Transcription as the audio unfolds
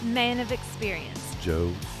man of experience.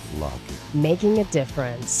 Joe Lockett. Making a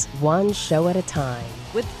difference, one show at a time.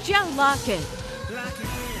 With Joe Lockett. Lock it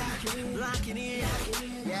in, lock it in,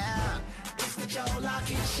 yeah. It's the Joe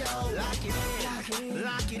Lockett Show. Lock it in,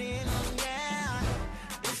 lock it in, yeah.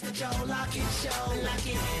 It's the Joe Lockett Show. Lock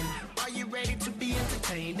it in. Are you ready to be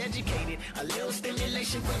entertained, educated? A little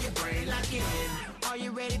stimulation for your brain. Lock it in. Are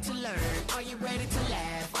you ready to learn? Are you ready to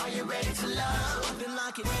laugh? Are you ready to love? Then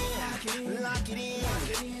lock it in, lock it in,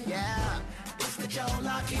 yeah. It's the Joe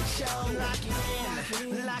Lockett Show. Lock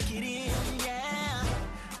it in, yeah.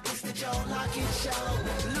 It's the Joe Lockett Show.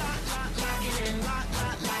 Lock it in,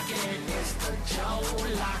 lock it in. It's the Joe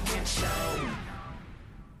Lockett Show.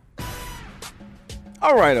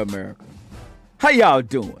 All right, America. How y'all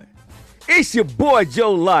doing? It's your boy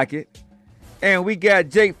Joe Lockett, and we got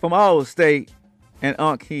Jake from Allstate, and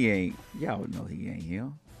Unc, he ain't. Y'all know he ain't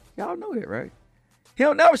him. Y'all know that, right?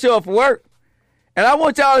 He'll never show up for work. And I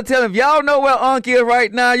want y'all to tell him, y'all know where Unc is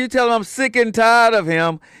right now. You tell him I'm sick and tired of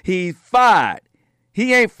him. He's fired.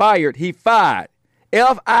 He ain't fired. He fired.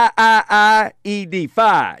 F-I-I-I-E-D.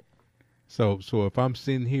 Fired. So if I'm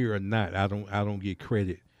sitting here or not, I don't get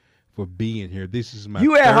credit for being here. This is my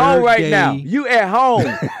You at home right day. now. You at home.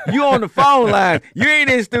 You on the phone line. You ain't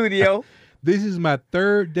in studio. This is my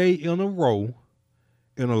third day in a row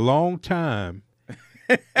in a long time,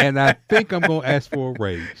 and I think I'm going to ask for a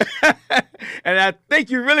raise. And I think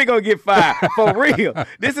you're really going to get fired. For real.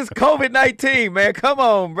 This is COVID-19, man. Come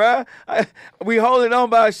on, bruh. We holding on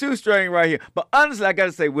by a shoestring right here. But honestly, I got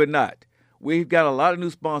to say, we're not. We've got a lot of new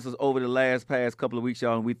sponsors over the past couple of weeks,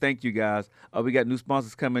 y'all, and we thank you guys. We got new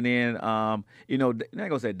sponsors coming in, I'm not going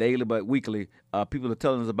to say daily, but weekly. People are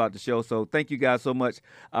telling us about the show, so thank you guys so much.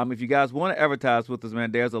 If you guys want to advertise with us,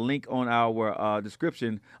 man, there's a link on our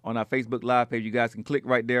description on our Facebook Live page. You guys can click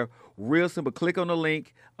right there. Real simple. Click on the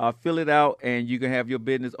link, fill it out, and you can have your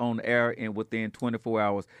business on the air in within 24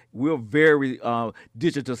 hours. We're very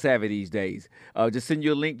digital savvy these days. Just send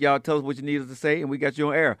you a link, y'all. Tell us what you need us to say, and we got you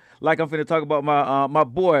on air. Like I'm finna talk about my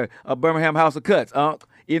boy, Birmingham House of Cuts.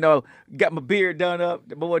 Got my beard done up.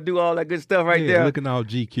 The boy do all that good stuff right there. Looking all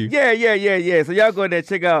GQ. Yeah. So y'all go there,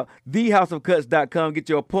 check out thehouseofcuts.com. Get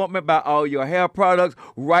your appointment, buy all your hair products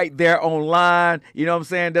right there online. You know what I'm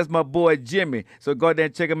saying? That's my boy Jimmy. So go there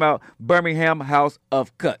and check him out. Birmingham House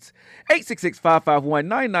of Cuts.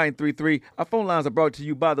 866-551-9933. Our phone lines are brought to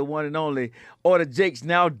you by the one and only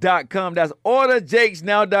OrderJakesNow.com. That's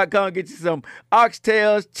OrderJakesNow.com. Get you some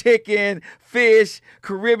oxtails, chicken, fish,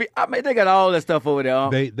 Caribbean. I mean, they got all that stuff over there.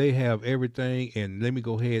 They have everything, and let me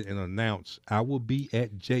go ahead and announce I will be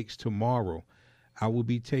at Jake's tomorrow. I will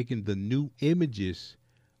be taking the new images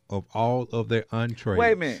of all of their entrees.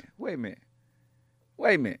 Wait a minute.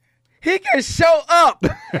 He can show up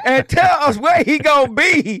and tell us where he gonna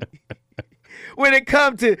be when it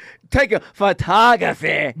comes to taking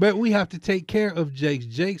photography. But we have to take care of Jake's.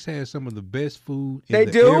 Jake's has some of the best food in They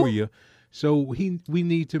the do? area. So we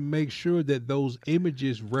need to make sure that those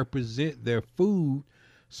images represent their food.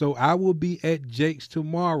 So I will be at Jake's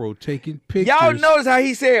tomorrow taking pictures. Y'all notice how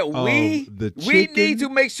he said we? the We chicken. need to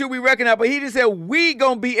make sure we recognize, but he didn't say we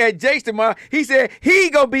gonna be at Jake's tomorrow. He said he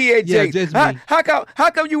gonna be at Yeah, Jake's. just me. How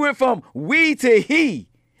come you went from we to he?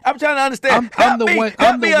 I'm trying to understand. I'm the one.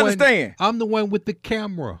 Help me understand. I'm the one with the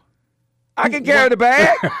camera. I can carry the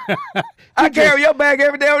bag. I carry your bag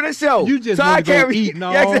every day on this show. You just So want I to go carry- eat.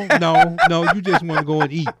 No. You just want to go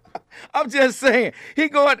and eat. I'm just saying. He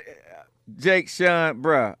going, Jake, Sean,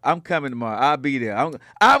 bruh, I'm coming tomorrow. I'll be there.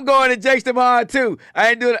 I'm going to Jake's tomorrow too.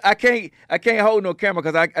 I ain't doing it. I can't hold no camera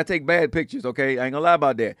because I take bad pictures. Okay, I ain't gonna lie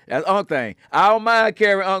about that. That's Unc thing. I don't mind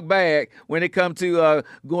carrying Unc bag when it comes to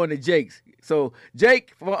going to Jake's. So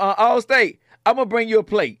Jake from Allstate, I'm gonna bring you a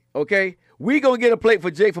plate. Okay, we gonna get a plate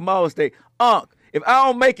for Jake from Allstate. Unc, if I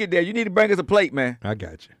don't make it there, you need to bring us a plate, man. I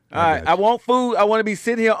got you. All right, I want food. I want to be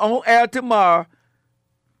sitting here on air tomorrow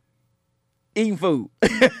eating food.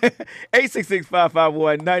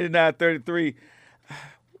 866-551-9933.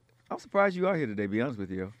 I'm surprised you are here today, to be honest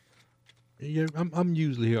with you. Yeah, I'm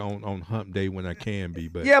usually here on hump day when I can be,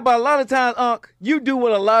 but Yeah, but a lot of times, Unc, you do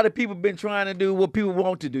what a lot of people been trying to do, what people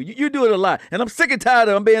want to do. You do it a lot. And I'm sick and tired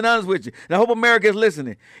of it. I'm being honest with you. And I hope America's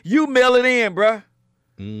listening. You mail it in, bruh.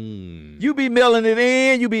 You be mailing it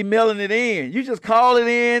in. You just call it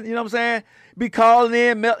in. You know what I'm saying? Be calling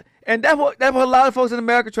in. And that's what a lot of folks in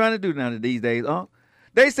America trying to do now these days, Unc.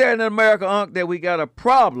 They say in America, Unc, that we got a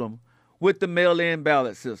problem with the mail-in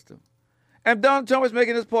ballot system. And Donald Trump is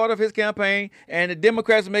making this part of his campaign, and the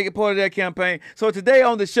Democrats are making it part of their campaign. So today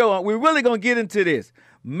on the show, we're really going to get into this.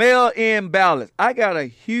 Mail-in ballots. I got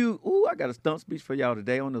a stump speech for y'all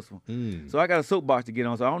today on this one. So I got a soapbox to get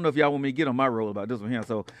on. So I don't know if y'all want me to get on my roll about this one here.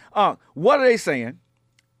 So what are they saying?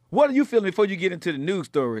 What are you feeling before you get into the news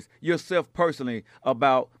stories yourself personally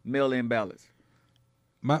about mail-in ballots?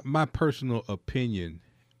 My personal opinion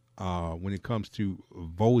when it comes to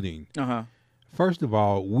voting, first of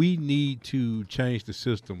all, we need to change the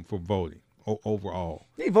system for voting overall.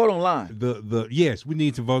 You need to vote online. Yes, we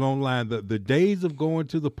need to vote online. The days of going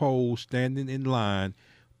to the polls, standing in line,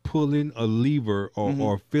 pulling a lever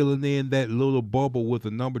or filling in that little bubble with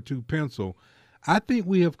a number 2 pencil, I think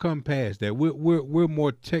we have come past that. We're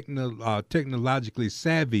more technologically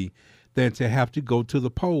savvy than to have to go to the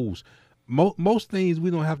polls. Most things we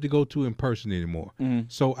don't have to go to in person anymore.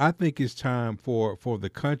 So I think it's time for the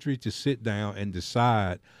country to sit down and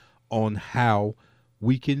decide on how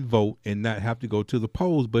we can vote and not have to go to the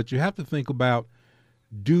polls. But you have to think about,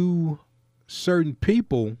 do certain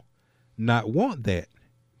people not want that?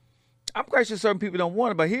 I'm quite sure certain people don't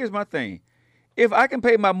want it, but here's my thing. If I can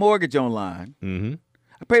pay my mortgage online,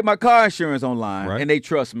 I pay my car insurance online, and they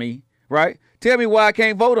trust me, right? Tell me why I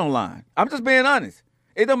can't vote online. I'm just being honest.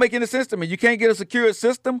 It don't make any sense to me. You can't get a secure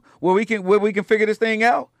system where we can figure this thing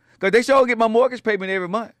out? Because they sure get my mortgage payment every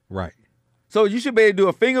month. Right. So you should be able to do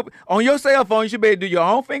a finger on your cell phone. You should be able to do your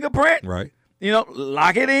own fingerprint. Right. You know,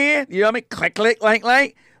 lock it in. You know what I mean? Click, click,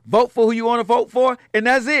 link. Vote for who you want to vote for, and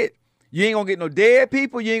that's it. You ain't gonna get no dead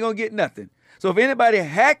people. You ain't gonna get nothing. So if anybody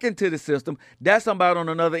hack into the system, that's somebody on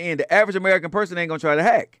another end. The average American person ain't gonna try to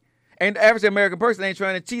hack. And the average American person ain't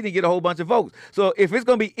trying to cheat and get a whole bunch of votes. So if it's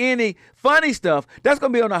gonna be any funny stuff, that's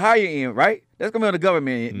gonna be on the higher end, right? That's gonna be on the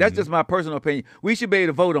government end. That's just my personal opinion. We should be able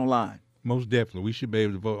to vote online. Most definitely. We should be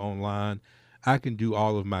able to vote online. I can do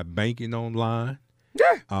all of my banking online.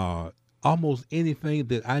 Yeah. Almost anything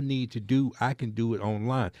that I need to do, I can do it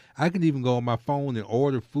online. I can even go on my phone and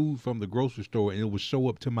order food from the grocery store, and it will show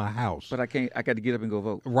up to my house. But I can't. I got to get up and go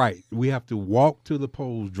vote. Right. We have to walk to the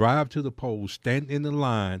polls, drive to the polls, stand in the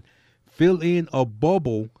line, fill in a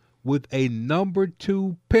bubble with a number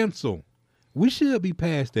 2 pencil. We should be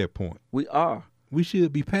past that point. We are. We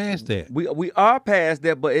should be past that. We are past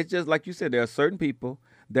that, but it's just like you said, there are certain people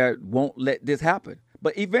that won't let this happen.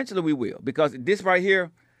 But eventually we will, because this right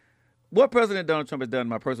here, what President Donald Trump has done, in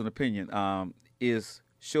my personal opinion, is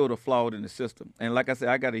show the flaw in the system. And like I said,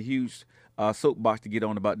 I got a huge soapbox to get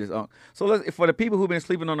on about this. So for the people who've been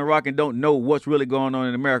sleeping on the rock and don't know what's really going on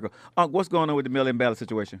in America, what's going on with the mail-in ballot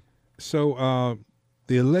situation? So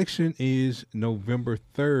the election is November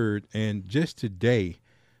 3rd, and just today,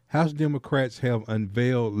 House Democrats have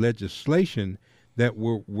unveiled legislation that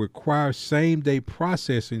will require same-day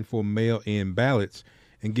processing for mail-in ballots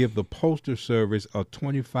and give the Postal Service a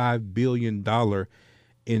 $25 billion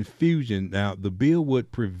infusion. Now, the bill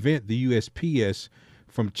would prevent the USPS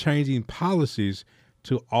from changing policies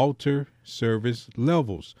to alter service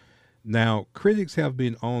levels. Now, critics have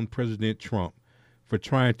been on President Trump for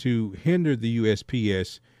trying to hinder the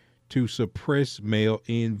USPS to suppress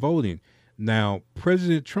mail-in voting. Now,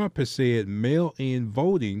 President Trump has said mail-in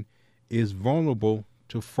voting is vulnerable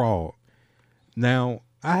to fraud. Now,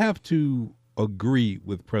 I have to agree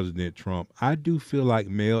with President Trump. I do feel like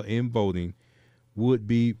mail-in voting would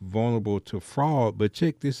be vulnerable to fraud, but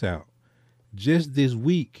check this out. Just this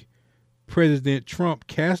week, President Trump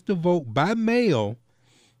cast a vote by mail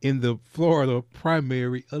in the Florida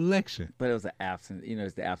primary election. But it was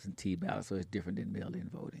it's the absentee ballot, so it's different than mail-in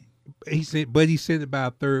voting. He sent it by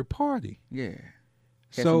a third party. Yeah.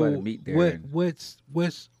 So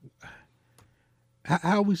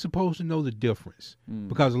how are we supposed to know the difference?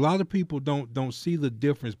 Because a lot of people don't see the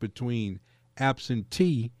difference between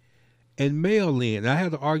absentee and mail-in. I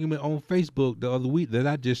had an argument on Facebook the other week that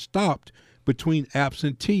I just stopped between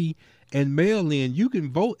absentee and mail-in. You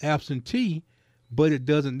can vote absentee, but it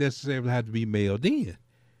doesn't necessarily have to be mailed in.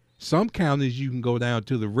 Some counties you can go down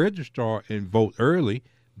to the registrar and vote early.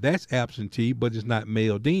 That's absentee, but it's not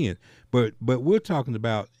mailed in. But we're talking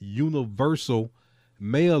about universal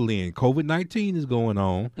mail-in. COVID-19 is going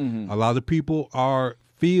on. A lot of people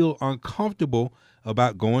feel uncomfortable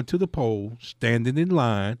about going to the poll, standing in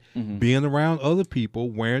line, being around other people,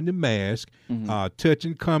 wearing the mask,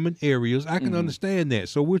 touching common areas. I can understand that.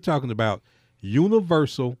 So we're talking about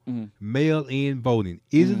universal mail-in voting.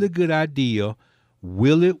 Is it a good idea?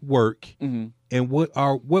 Will it work? And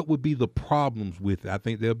what would be the problems with it? I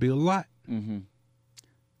think there'll be a lot.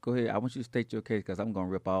 Go ahead. I want you to state your case because I'm going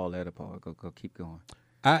to rip all that apart. Go keep going.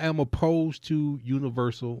 I am opposed to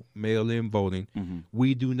universal mail-in voting.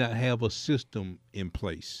 We do not have a system in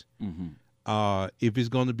place. If it's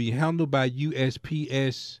going to be handled by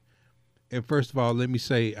USPS, and first of all, let me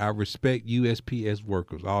say I respect USPS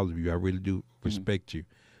workers, all of you. I really do respect you.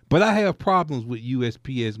 But I have problems with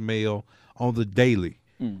USPS mail on the daily.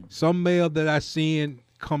 Some mail that I send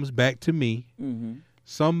comes back to me.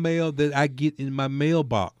 Some mail that I get in my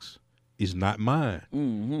mailbox is not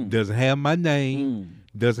mine. Doesn't have my name,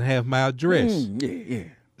 doesn't have my address.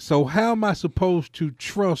 So how am I supposed to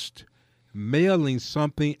trust mailing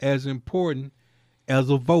something as important as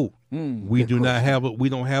a vote? We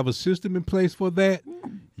don't have a system in place for that.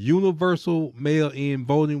 Universal mail-in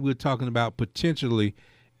voting, we're talking about potentially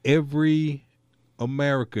every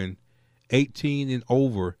American 18 and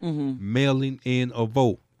over mailing in a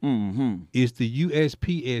vote. Is the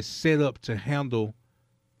USPS set up to handle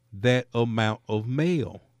that amount of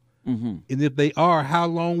mail? And if they are, how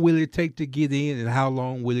long will it take to get in, and how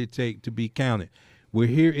long will it take to be counted? We're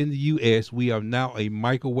here in the U.S. We are now a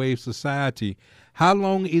microwave society. How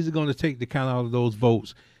long is it going to take to count all of those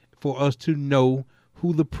votes for us to know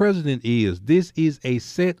who the president is? This is a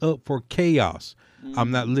setup for chaos.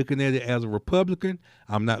 I'm not looking at it as a Republican.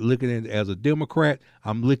 I'm not looking at it as a Democrat.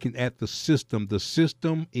 I'm looking at the system. The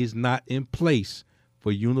system is not in place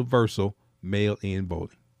for universal mail-in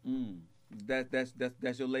voting.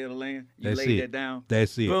 That's your lay of the land. You That's laid it. that down.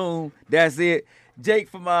 That's it. Boom. That's it. Jake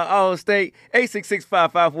from Allstate,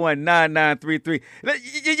 866-551-9933.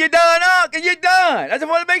 You done, Unc? You done? I just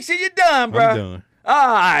want to make sure you're done, bro. I'm done.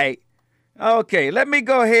 All right. Okay, let me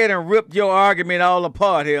go ahead and rip your argument all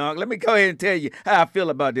apart here, Unc. Let me go ahead and tell you how I feel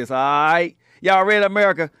about this, all right? Y'all ready,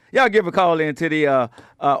 America? Y'all give a call in to the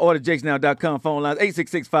orderjakesnow.com phone lines,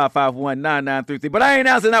 866-551-9933. But I ain't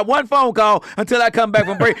answering not one phone call until I come back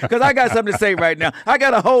from break, because I got something to say right now. I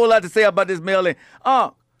got a whole lot to say about this mail-in.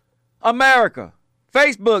 America,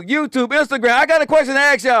 Facebook, YouTube, Instagram, I got a question to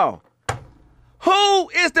ask y'all. Who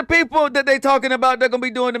is the people that they talking about that going to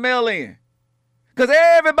be doing the mail-in? Because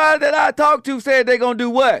everybody that I talked to said they going to do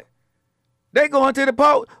what? They going to the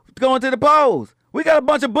polls. We got a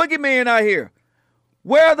bunch of boogeymen out here.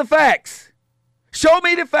 Where are the facts? Show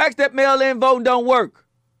me the facts that mail-in voting don't work.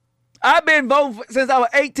 I've been voting since I was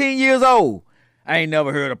 18 years old. I ain't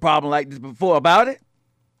never heard a problem like this before about it.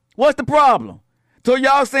 What's the problem? So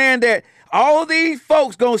y'all saying that all these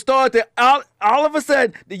folks gonna start to all of a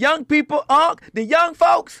sudden, the young people, the young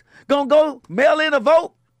folks gonna go mail in a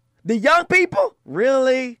vote? The young people?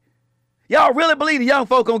 Really? Y'all really believe the young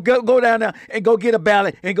folk gonna go down there and go get a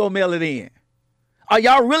ballot and go mail it in? Are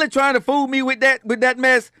y'all really trying to fool me with that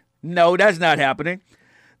mess? No, that's not happening.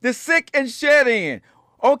 The sick and shed in.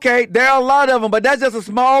 Okay, there are a lot of them, but that's just a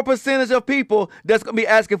small percentage of people that's gonna be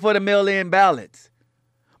asking for the mail-in ballots.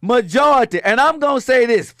 Majority, and I'm going to say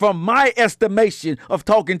this from my estimation of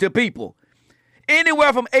talking to people,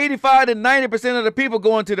 anywhere from 85 to 90% of the people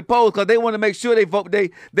going to the polls because they want to make sure they vote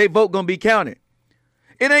going to be counted.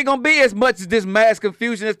 It ain't going to be as much as this mass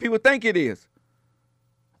confusion as people think it is.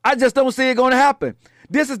 I just don't see it going to happen.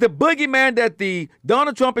 This is the boogeyman that the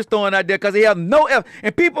Donald Trump is throwing out there because he has no evidence.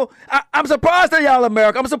 And people, I'm surprised at y'all,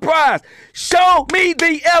 America. I'm surprised. Show me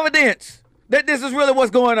the evidence that this is really what's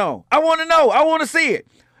going on. I want to know. I want to see it.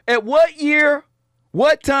 At what year,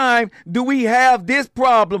 what time do we have this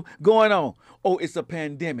problem going on? Oh, it's a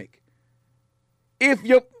pandemic. Let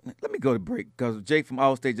me go to break because Jake from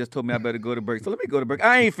Allstate just told me I better go to break. So let me go to break.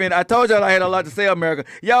 I ain't finished. I told y'all I had a lot to say, America.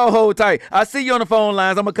 Y'all hold tight. I see you on the phone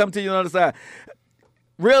lines. I'm going to come to you on the other side.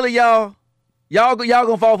 Really, y'all? Y'all going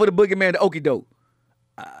to fall for the boogeyman, the okie doke?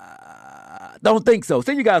 Don't think so.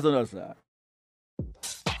 See you guys on the other side.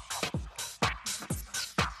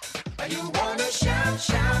 You wanna shout,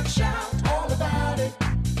 shout, shout all about it.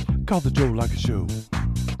 Call the Joe Lockett Show.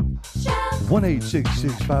 Shout.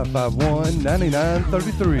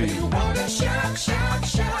 1-866-551-9933. You wanna shout, shout,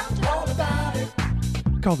 shout all about it.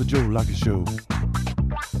 Call the Joe Lockett Show.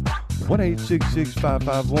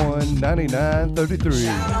 1-866-551-9933.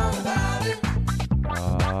 Shout all about it.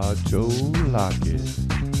 Joe Lockett.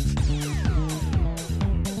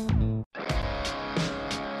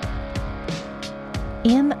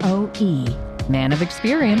 MOE, man of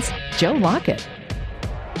experience, Joe Lockett.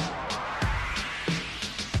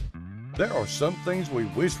 There are some things we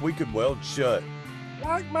wish we could weld shut.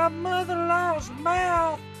 Like my mother-in-law's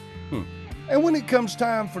mouth. And when it comes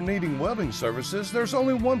time for needing welding services, there's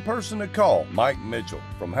only one person to call, Mike Mitchell.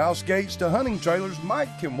 From house gates to hunting trailers,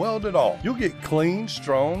 Mike can weld it all. You'll get clean,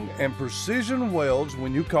 strong, and precision welds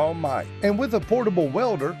when you call Mike. And with a portable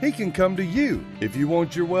welder, he can come to you. If you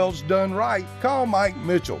want your welds done right, call Mike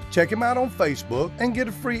Mitchell. Check him out on Facebook and get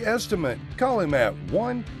a free estimate. Call him at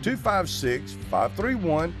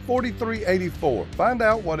 1-256-531-4384. Find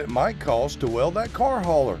out what it might cost to weld that car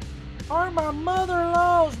hauler. or my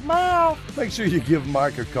mother-in-law's mouth. Make sure you give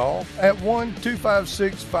Mike a call at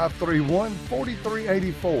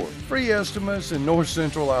 1-256-531-4384. Free estimates in North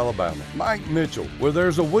Central Alabama. Mike Mitchell, where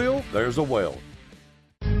there's a will, there's a well.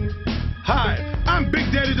 Hi, I'm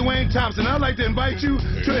Big Daddy Dwayne Thompson. I'd like to invite you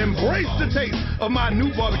to embrace the taste of my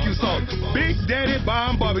new barbecue sauce, Big Daddy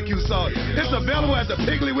Bomb Barbecue Sauce. It's available at the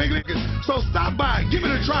Piggly Wiggly, so stop by, give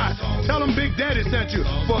it a try. Tell them Big Daddy sent you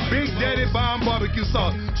for Big Daddy Bomb Barbecue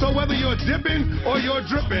Sauce. So whether you're dipping or you're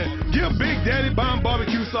dripping, give Big Daddy Bomb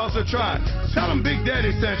Barbecue Sauce a try. Tell them Big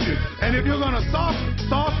Daddy sent you. And if you're gonna sauce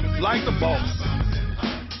like the boss.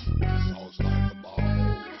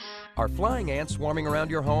 Are flying ants swarming around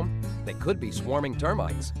your home? They could be swarming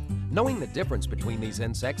termites. Knowing the difference between these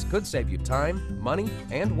insects could save you time, money,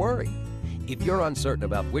 and worry. If you're uncertain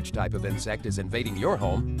about which type of insect is invading your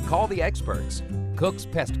home, call the experts. Cook's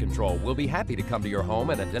Pest Control will be happy to come to your home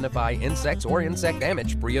and identify insects or insect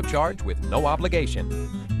damage free of charge with no obligation.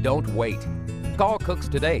 Don't wait. Call Cook's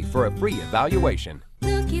today for a free evaluation.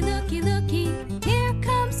 Looky, looky, looky, here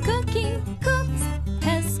comes Cookie. Cook's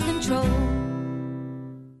Pest Control.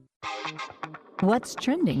 What's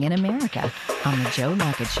trending in America on the Joe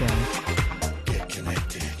Lockett Show. Get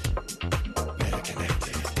connected. Better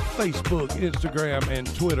connected. Facebook, Instagram,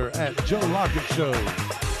 and Twitter at Joe Lockett Show.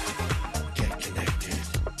 Get connected.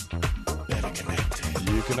 Better connected.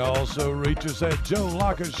 You can also reach us at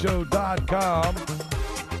JoeLockettShow.com.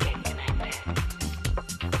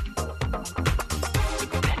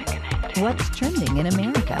 What's trending in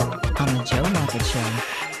America on the Joe Lockett Show.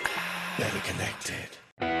 Better connected.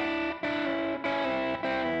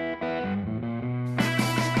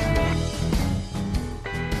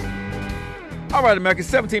 All right, America,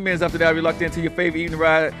 17 minutes after that, we locked into your favorite evening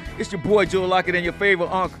ride. It's your boy, Joe Lockett, and your favorite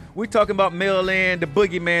uncle. We're talking about mail-in, the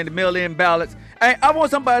boogeyman, the mail-in ballots. Hey, I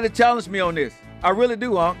want somebody to challenge me on this. I really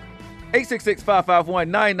do, Unc.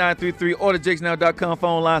 866-551-9933 or the jakesnow.com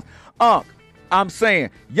phone lines. Unc, I'm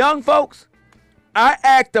saying, young folks, I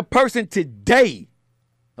asked a person today,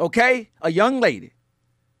 okay, a young lady.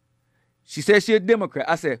 She said she's a Democrat.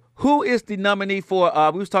 I said, who is the nominee for,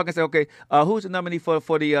 we was talking, I said, okay, who's the nominee for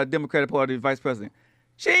the Democratic Party, vice president?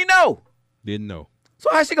 She ain't know. Didn't know. So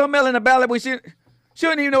how she gonna mail in a ballot when she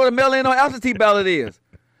don't even know what a mail-in or absentee ballot is?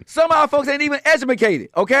 Some of our folks ain't even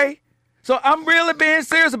educated, okay? So I'm really being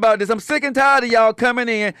serious about this. I'm sick and tired of y'all coming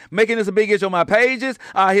in, making this a big issue on my pages,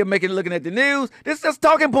 out here looking at the news. This is just a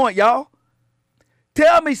talking point, y'all.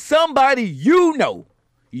 Tell me somebody you know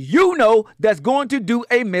that's going to do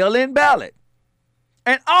a mail-in ballot.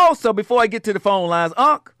 And also, before I get to the phone lines,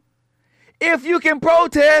 Unc, if you can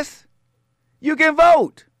protest, you can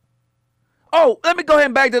vote. Oh, let me go ahead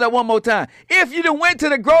and back to that one more time. If you done went to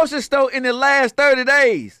the grocery store in the last 30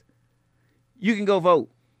 days, you can go vote.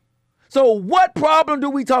 So what problem do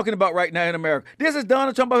we talking about right now in America? This is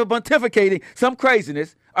Donald Trump pontificating some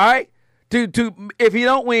craziness, all right? If he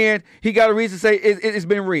don't win, he got a reason to say it's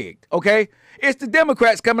been rigged, okay? It's the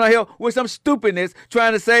Democrats coming out here with some stupidness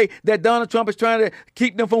trying to say that Donald Trump is trying to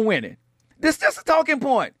keep them from winning. This is just a talking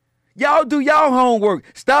point. Y'all do y'all homework.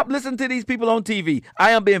 Stop listening to these people on TV.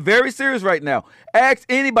 I am being very serious right now. Ask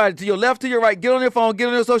anybody to your left, to your right. Get on your phone. Get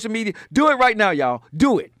on your social media. Do it right now, y'all.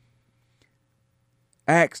 Do it.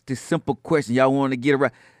 Ask this simple question. Y'all want to get it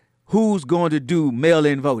right. Who's going to do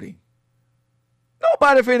mail-in voting?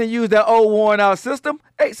 Nobody finna use that old worn-out system.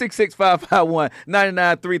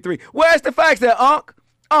 866-551-9933. Where's the facts at, Unc?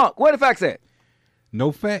 Unc, where the facts at?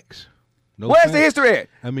 No facts. No Where's facts. the history at?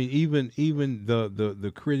 I mean, even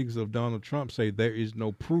the critics of Donald Trump say there is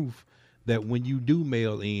no proof that when you do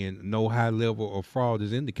mail in, no high level of fraud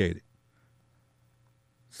is indicated.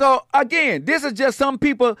 So, again, this is just some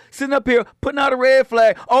people sitting up here putting out a red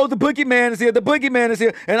flag. Oh, the boogeyman is here. The boogeyman is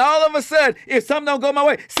here. And all of a sudden, if something don't go my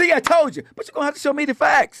way, see, I told you. But you're going to have to show me the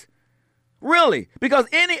facts. Really. Because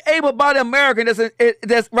any able-bodied American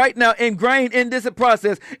that's right now ingrained in this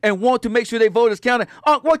process and want to make sure their vote is counted,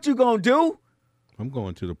 what you going to do? I'm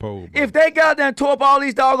going to the poll. Bro. If they got there and tore up all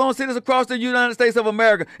these doggone cities across the United States of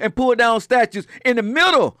America and pulled down statues in the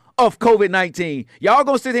middle of COVID-19, y'all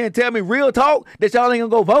gonna sit here and tell me real talk that y'all ain't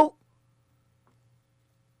gonna go vote?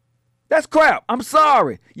 That's crap. I'm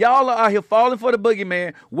sorry. Y'all are out here falling for the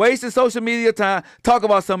boogeyman, wasting social media time, talk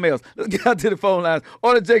about something else. Let's get out to the phone lines.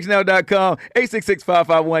 On the jakesnow.com,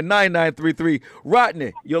 866-551-9933.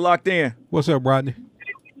 Rodney, you're locked in. What's up, Rodney?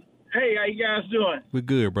 Hey, how you guys doing? We're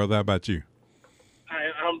good, brother. How about you?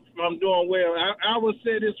 I'm doing well. I will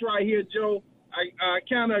say this right here, Joe. I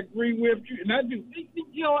kind of agree with you, and I do.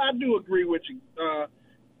 I do agree with you.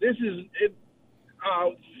 This is it.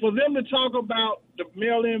 For them to talk about the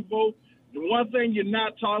mail-in vote, The one thing you're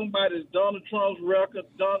not talking about is Donald Trump's record.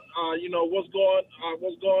 What's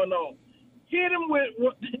going on. Hit him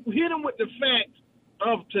with the facts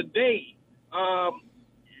of today.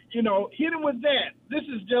 Hit him with that. This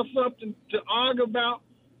is just something to argue about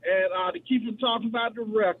and to keep him talking about the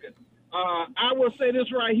record. I will say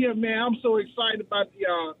this right here, man. I'm so excited about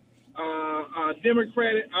the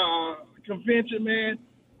Democratic convention, man.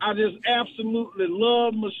 I just absolutely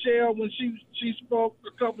love Michelle when she spoke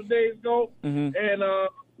a couple of days ago, and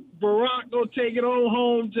Barack gonna take it on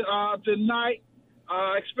home tonight.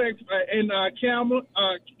 Expect and Kamala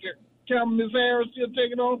Harris still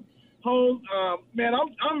take it on home. Man,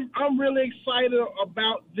 I'm really excited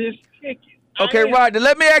about this ticket. Okay, Rodney,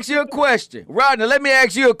 let me ask you a question.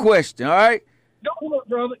 All right? Go ahead,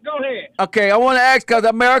 brother. Go ahead. Okay, I want to ask because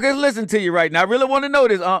America is listening to you right now. I really want to know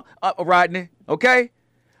this, Rodney. Okay.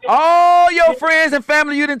 All your friends and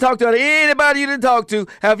family you didn't talk to, anybody you didn't talk to,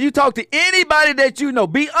 have you talked to anybody that you know?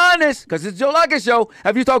 Be honest, because it's Joe Lockett Show.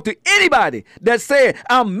 Have you talked to anybody that said,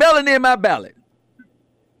 I'm mailing in my ballot?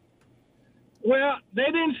 Well, they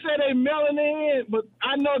didn't say they mailing in, but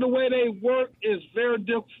I know the way they work is very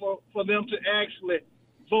difficult for them to actually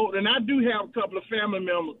vote. And I do have a couple of family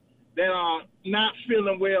members that are not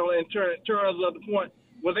feeling well in terms of the point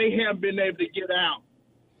where they haven't been able to get out.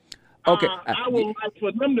 Okay. I would like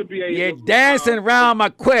for them to be able You're dancing around my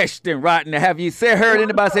question, Rodney. Have you heard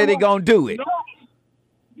anybody say they're going to do it?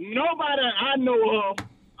 Nobody I know of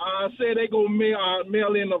said they're going to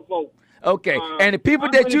mail in a vote. Okay. And the people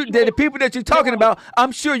that you're talking about,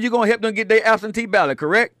 I'm sure you're going to help them get their absentee ballot,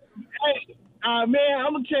 correct? Hey, man,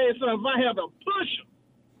 I'm going to tell you something. If I have to push them,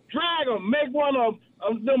 drag them, make one of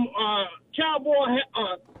them cowboy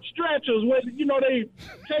stretchers where, they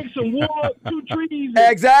take some wood, 2 trees.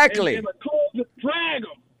 Exactly. And drag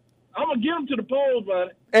them. I'm going to get them to the polls,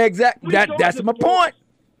 buddy. Exactly. That's my point.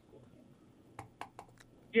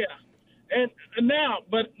 Yeah. And now,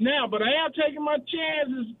 but I am taking my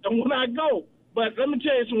chances when I go. But let me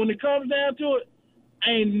tell you, so when it comes down to it,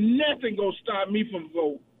 ain't nothing going to stop me from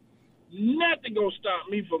voting. Nothing going to stop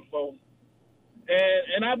me from voting.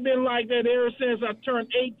 And I've been like that ever since I turned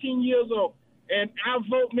 18 years old. And I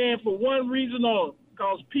vote, man, for one reason only,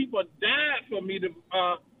 because people died for me that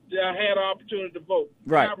I had an opportunity to vote.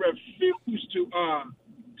 Right. I refuse to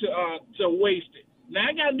waste it. Now,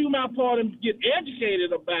 I got to do my part and get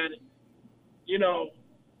educated about it,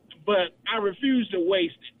 but I refuse to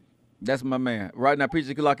waste it. That's my man. Right now,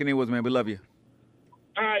 appreciate you locking in with us, man. We love you.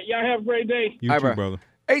 All right, y'all have a great day. You too, brother.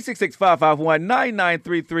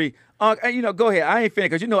 866-551-9933. Go ahead. I ain't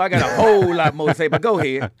finished because I got a whole lot more to say, but go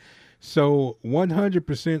ahead. So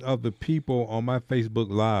 100% of the people on my Facebook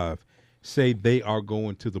Live say they are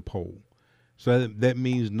going to the poll. So that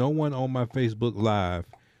means no one on my Facebook Live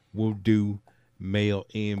will do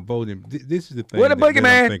mail-in voting. This is the thing that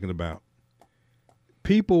I'm thinking about.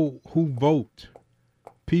 People who vote,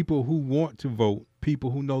 people who want to vote, people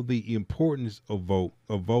who know the importance of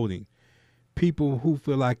voting, people who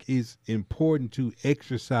feel like it's important to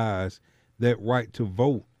exercise that right to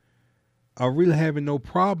vote are really having no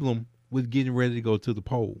problem with getting ready to go to the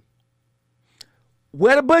poll.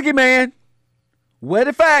 Where the boogeyman? Where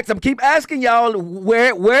the facts? I'm keep asking y'all,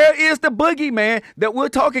 where is the boogeyman that we're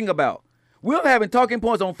talking about? We're having talking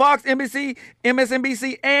points on Fox, NBC,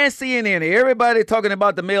 MSNBC, and CNN. Everybody talking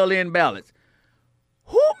about the mail-in ballots.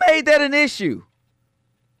 Who made that an issue?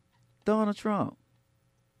 Donald Trump.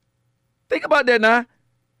 Think about that now.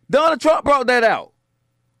 Donald Trump brought that out.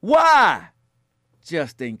 Why?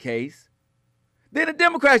 Just in case. Then the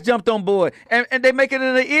Democrats jumped on board, and they make it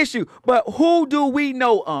an issue. But who do we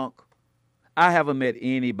know, Unc? I haven't met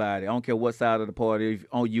anybody, I don't care what side of the party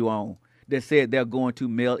you on, that said they're going to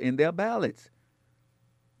mail in their ballots.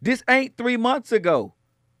 This ain't 3 months ago.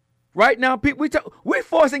 Right now, people, we're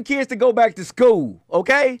forcing kids to go back to school,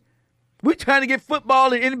 okay? We're trying to get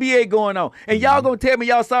football and NBA going on. And y'all going to tell me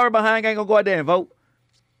y'all sorry behind ain't going to go out there and vote?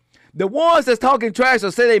 The ones that's talking trash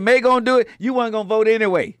or say they may going to do it, you weren't going to vote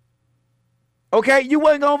anyway. Okay? You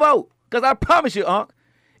wasn't going to vote. Because I promise you, Unc,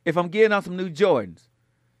 if I'm getting on some new Jordans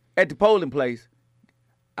at the polling place,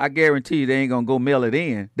 I guarantee you they ain't going to go mail it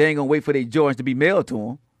in. They ain't going to wait for their Jordans to be mailed to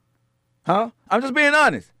them. Huh? I'm just being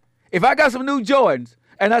honest. If I got some new Jordans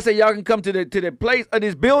and I say y'all can come to the place of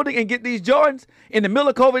this building and get these Jordans in the middle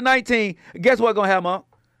of COVID-19, guess what's going to happen, Unc?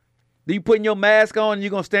 You putting your mask on and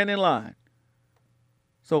you're going to stand in line.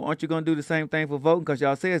 So aren't you going to do the same thing for voting because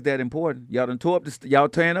y'all say it's that important? Y'all done y'all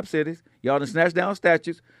tearing up cities. Y'all done snatched down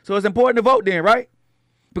statues. So it's important to vote then, right?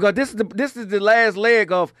 Because this is the last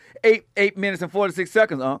leg of 8 minutes and 46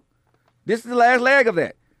 seconds, This is the last leg of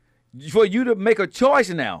that. For you to make a choice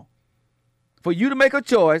now. For you to make a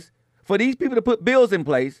choice, for these people to put bills in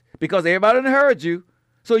place because everybody done heard you.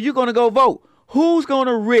 So you're going to go vote. Who's going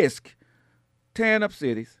to risk tearing up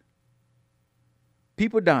cities,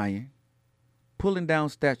 people dying, pulling down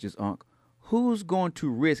statues, Unc? Who's going to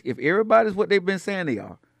risk, if everybody's what they've been saying they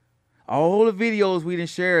are, all the videos we done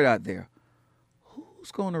shared out there,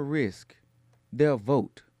 who's going to risk their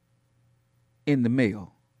vote in the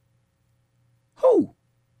mail? Who?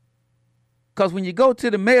 Because when you go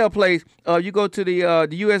to the mail place, you go to the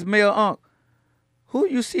U.S. mail, Unc, who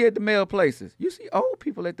you see at the mail places? You see old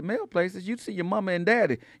people at the mail places. You see your mama and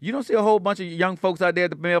daddy. You don't see a whole bunch of young folks out there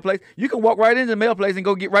at the mail place. You can walk right into the mail place and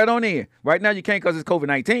go get right on in. Right now you can't because it's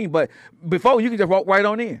COVID-19, but before you can just walk right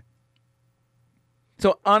on in.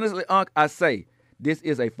 So honestly, Unc, I say this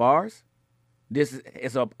is a farce. This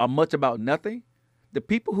is a much about nothing. The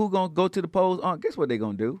people who going to go to the polls, Unc, guess what they're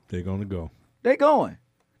going to do? They're going to go. They're going.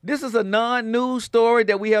 This is a non-news story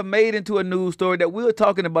that we have made into a news story that we're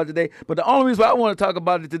talking about today. But the only reason why I want to talk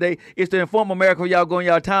about it today is to inform America. Y'all go on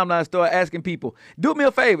y'all timeline, start asking people. Do me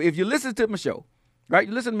a favor. If you listen to my show, right?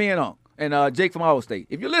 You listen to me and Unc and Jake from Allstate.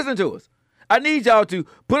 If you listen to us, I need y'all to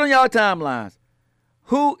put on y'all timelines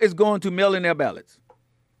who is going to mail in their ballots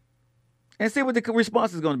and see what the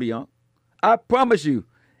response is going to be, Unc. I promise you,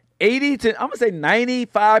 I'm going to say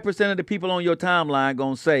 95% of the people on your timeline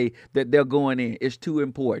going to say that they're going in. It's too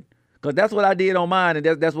important. Because that's what I did on mine, and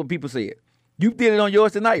that's what people said. You did it on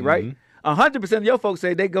yours tonight, right? 100% of your folks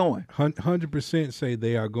say they're going. 100% say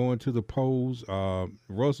they are going to the polls.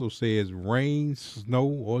 Russell says rain, snow,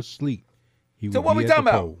 or sleet. So what we talking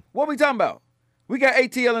about? What we talking about? We got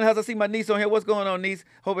ATL in the house. I see my niece on here. What's going on, niece?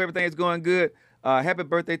 Hope everything is going good. Happy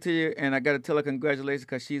birthday to you, and I got to tell her congratulations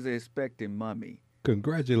because she's an expecting mommy.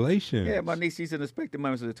 Congratulations. Yeah, my niece, she's an expecting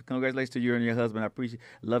mommy, so congratulations to you and your husband. I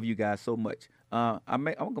love you guys so much. I'm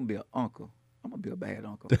going to be an uncle. I'm going to be a bad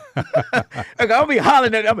uncle. I'm going to be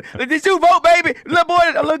hollering at them. Did you vote, baby? Little boy,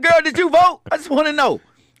 little girl, did you vote? I just want to know.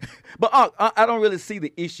 But, Unc, I don't really see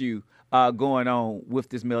the issue going on with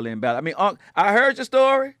this mail-in ballot. I mean, Unc, I heard your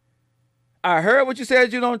story. I heard what you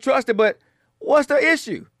said. You don't trust it, but what's the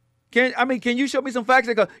issue? Can you show me some facts?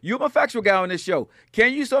 Because you're my factual guy on this show.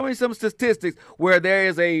 Can you show me some statistics where there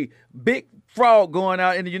is a big fraud going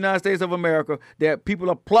out in the United States of America that people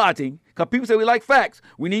are plotting? Because people say we like facts.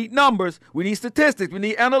 We need numbers. We need statistics. We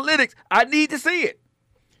need analytics. I need to see it.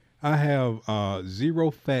 I have zero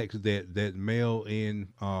facts that mail-in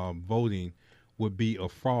voting would be a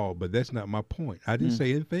fraud, but that's not my point. I didn't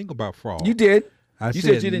say anything about fraud. You did. You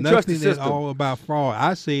said you didn't trust the system. Nothing at all about fraud.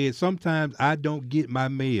 I said sometimes I don't get my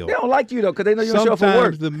mail. They don't like you, though, because they know you don't show up for work.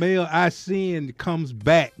 Sometimes the mail I send comes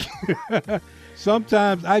back.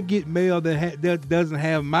 Sometimes I get mail that doesn't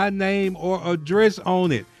have my name or address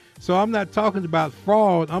on it. So I'm not talking about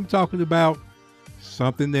fraud. I'm talking about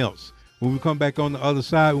something else. When we come back on the other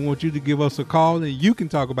side, we want you to give us a call, and you can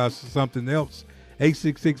talk about something else.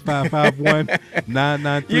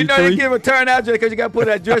 866-551-9933. You know you give a turn address because you got to put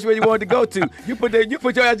an address where you want to go to. You put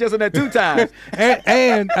your address on there 2 times.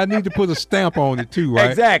 and I need to put a stamp on it too,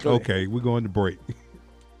 right? Exactly. Okay, we're going to break.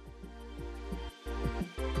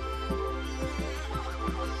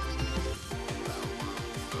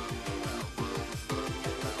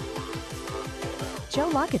 Joe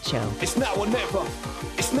Lockett Show. It's now or never.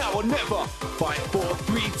 It's now or never. 5, 4,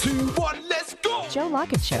 3, 2, 1, let's go. Joe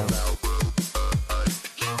Lockett Show.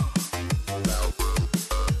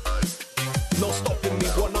 No stopping me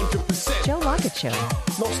 100%. Joe Lockett Show.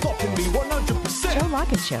 No stopping me 100%. Joe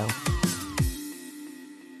Lockett Show.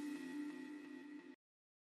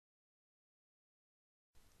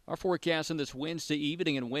 Our forecast on this Wednesday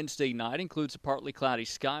evening and Wednesday night includes a partly cloudy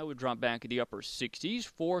sky. We drop back in the upper 60s.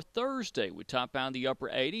 For Thursday, we top out in the upper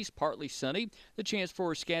 80s, partly sunny. The chance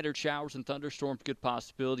for scattered showers and thunderstorms, good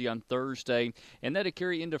possibility on Thursday. And that'll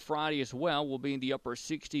carry into Friday as well. We'll be in the upper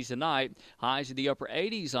 60s tonight. Highs in the upper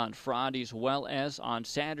 80s on Friday as well as on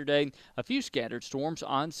Saturday. A few scattered storms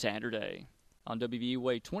on Saturday. On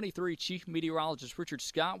WVUA 23, Chief Meteorologist Richard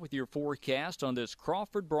Scott with your forecast on this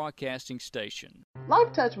Crawford Broadcasting Station.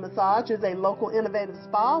 Life Touch Massage is a local innovative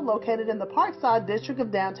spa located in the Parkside district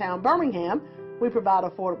of downtown Birmingham. We provide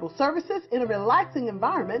affordable services in a relaxing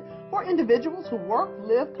environment for individuals who work,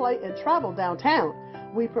 live, play, and travel downtown.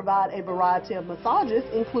 We provide a variety of massages,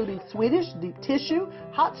 including Swedish, deep tissue,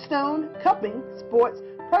 hot stone, cupping, sports,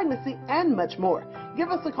 pregnancy, and much more. Give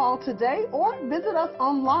us a call today or visit us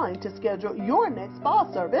online to schedule your next spa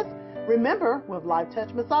service. Remember, with Life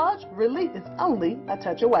Touch Massage, relief is only a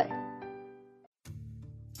touch away.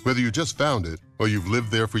 Whether you just found it or you've lived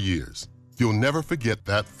there for years, you'll never forget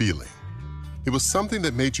that feeling. It was something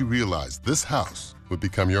that made you realize this house would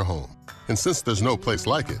become your home. And since there's no place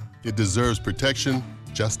like it, it deserves protection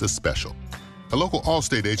just as special. A local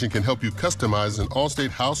Allstate agent can help you customize an Allstate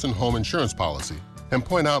house and home insurance policy and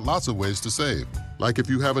point out lots of ways to save. Like if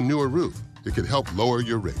you have a newer roof, it could help lower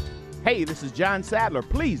your rate. Hey, this is John Sadler.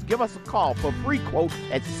 Please give us a call for a free quote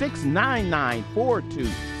at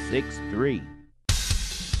 699-4263.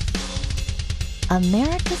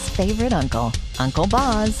 America's favorite uncle, Uncle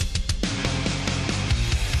Boz.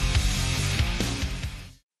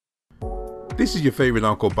 This is your favorite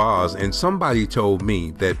Uncle Boz, and somebody told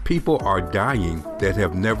me that people are dying that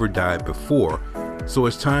have never died before. So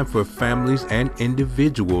it's time for families and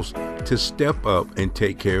individuals to step up and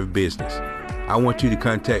take care of business. I want you to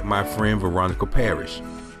contact my friend Veronica Parrish.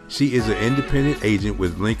 She is an independent agent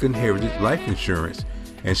with Lincoln Heritage Life Insurance,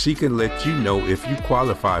 and she can let you know if you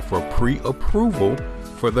qualify for pre-approval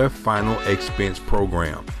for their final expense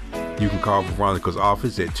program. You can call Veronica's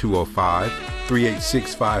office at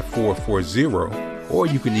 205-386-5440, or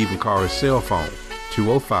you can even call her cell phone,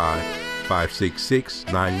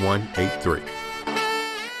 205-566-9183.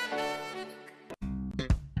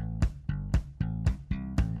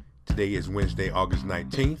 Today is Wednesday, August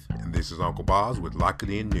 19th, and this is Uncle Boz with Lock It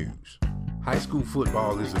In News. High school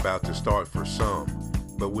football is about to start for some,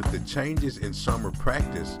 but with the changes in summer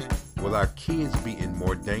practice, will our kids be in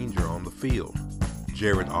more danger on the field?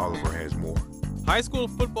 Jared Oliver has more. High school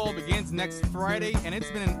football begins next Friday, and it's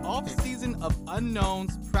been an off-season of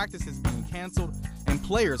unknowns, practices being canceled, and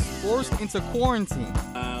players forced into quarantine.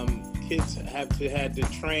 Kids had to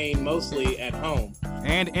train mostly at home.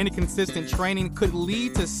 And inconsistent training could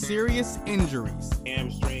lead to serious injuries.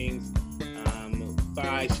 Hamstrings,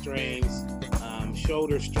 thigh strains,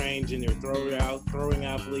 shoulder strains in their throwing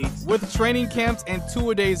athletes. With training camps and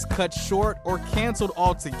two-a-days cut short or canceled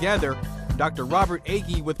altogether, Dr. Robert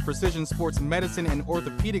Agee with Precision Sports Medicine and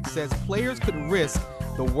Orthopedics says players could risk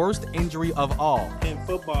the worst injury of all. In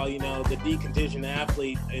football, the deconditioned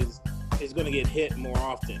athlete is going to get hit more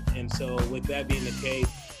often. And so with that being the case,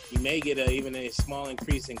 you may get even a small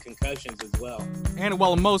increase in concussions as well. And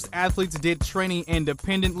while most athletes did training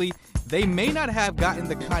independently, they may not have gotten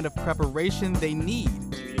the kind of preparation they need.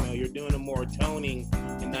 You're doing more toning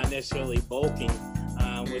and not necessarily bulking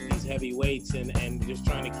with these heavy weights and just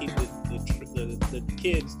trying to keep the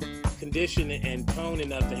kids conditioned and toned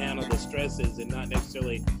enough to handle the stresses and not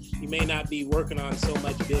necessarily, you may not be working on so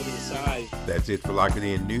much building size. That's it for Lock It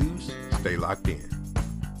In News. Stay locked in.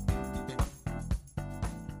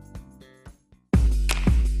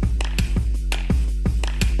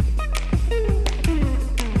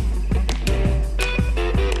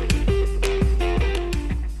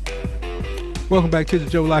 Welcome back to the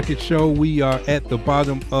Joe Lockett Show. We are at the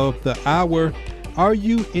bottom of the hour. Are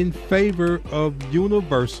you in favor of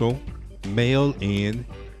universal mail-in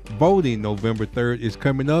voting? November 3rd is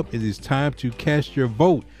coming up. It is time to cast your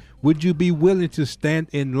vote. Would you be willing to stand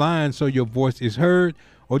in line so your voice is heard?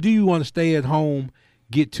 Or do you want to stay at home,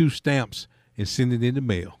 get 2 stamps, and send it in the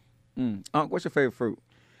mail? What's your favorite fruit?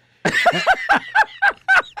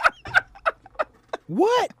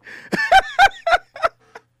 What?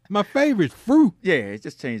 My favorite fruit? Yeah,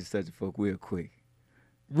 just change the subject for real quick.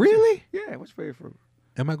 Really? Yeah, what's your favorite fruit?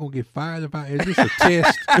 Am I going to get fired about it? Is this a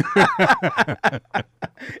test?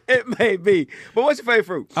 It may be. But what's your favorite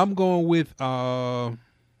fruit? I'm going with, can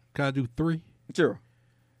I do 3? Sure.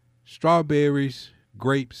 Strawberries,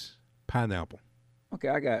 grapes, pineapple.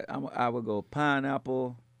 Okay, I would go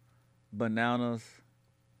pineapple, bananas,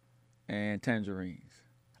 and tangerines.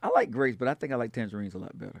 I like grapes, but I think I like tangerines a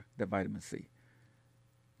lot better, that vitamin C.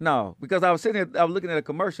 No, because I was looking at a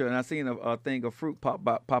commercial and I seen a thing of fruit pop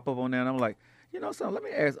up on there, and I'm like, something. Let me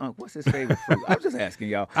ask Unc, what's his favorite fruit? I'm just asking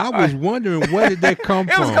y'all. I was wondering where did that come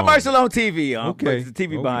from? It was a commercial on TV. Okay, the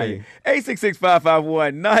TV behind you.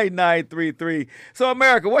 866-551-9933. So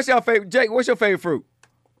America, what's your favorite? Jake, what's your favorite fruit?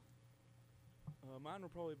 Mine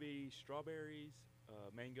would probably be strawberries,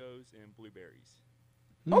 mangoes, and blueberries.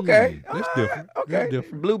 Okay. That's different. Okay. That's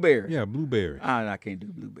different. Blueberry. Yeah, blueberry. I can't do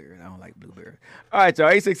blueberry. I don't like blueberry. All right,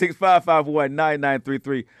 y'all.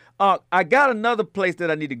 866-551-9933. I got another place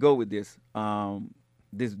that I need to go with this.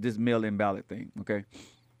 This mail-in ballot thing. Okay.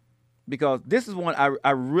 Because this is one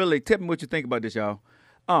I really tell me what you think about this, y'all.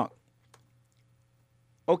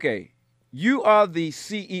 Okay. You are the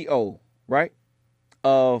CEO, right?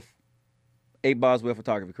 Of 8 Boswell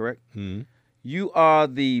Photography, correct? Mm-hmm. You are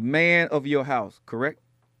the man of your house, correct?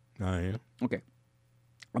 I am. Okay.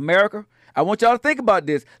 America, I want y'all to think about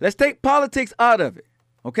this. Let's take politics out of it,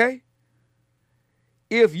 okay?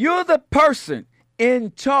 If you're the person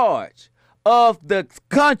in charge of the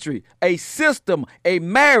country, a system, a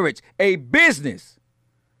marriage, a business,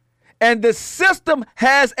 and the system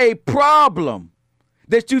has a problem,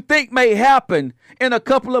 that you think may happen in a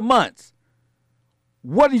couple of months,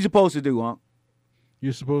 what are you supposed to do, Unc?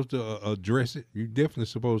 You're supposed to address it. You're definitely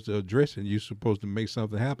supposed to address it. You're supposed to make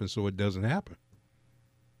something happen so it doesn't happen.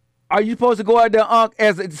 Are you supposed to go out there, Unc,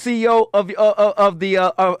 as the CEO of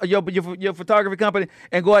your photography company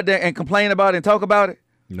and go out there and complain about it and talk about it?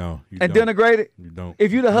 No, you and don't. denigrate it? You don't.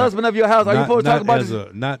 If you're the husband of your house, are you supposed to talk about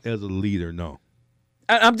it? Not as a leader, no.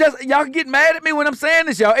 I'm just, y'all can get mad at me when I'm saying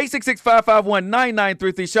this, y'all.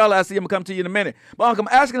 866-551-9933. Charlotte, I see I'm going to come to you in a minute. But Unc, I'm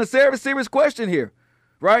asking a serious question here,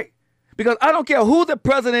 right? Because I don't care who the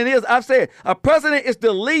president is. I've said a president is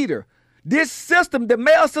the leader. This system, the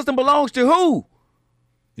mail system, belongs to who?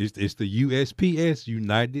 It's the USPS,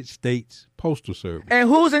 United States Postal Service. And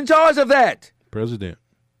who's in charge of that? President.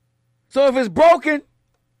 So if it's broken,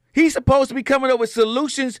 he's supposed to be coming up with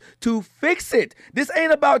solutions to fix it. This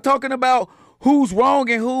ain't about talking about who's wrong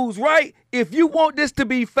and who's right. If you want this to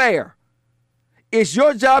be fair, it's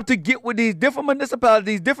your job to get with these different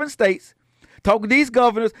municipalities, different states, talk to these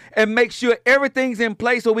governors, and make sure everything's in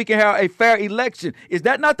place so we can have a fair election. Is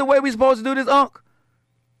that not the way we're supposed to do this, Unc?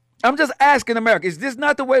 I'm just asking America, is this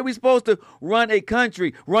not the way we're supposed to run a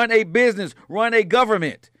country, run a business, run a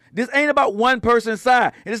government? This ain't about one person's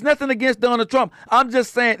side. And it's nothing against Donald Trump. I'm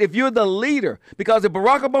just saying, if you're the leader, because if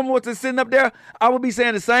Barack Obama was sitting up there, I would be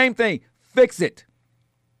saying the same thing. Fix it.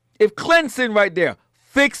 If Clinton's sitting right there,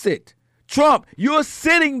 fix it. Trump, you're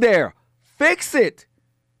sitting there. Fix it.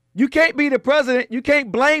 You can't be the president. You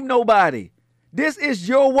can't blame nobody. This is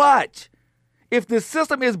your watch. If the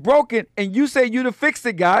system is broken and you say you the fix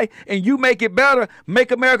it guy and you make it better,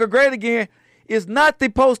 make America great again, is not the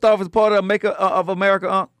post office part of America,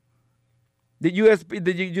 Unc? Did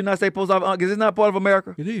you not say post office, Unc? Is it not part of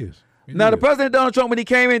America? It is. The President Donald Trump, when he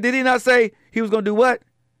came in, did he not say he was going to do what?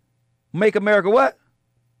 Make America what?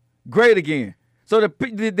 Great again. So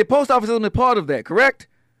the post office system is part of that, correct?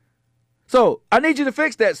 So I need you to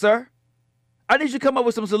fix that, sir. I need you to come up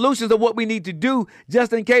with some solutions of what we need to do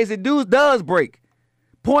just in case it does break.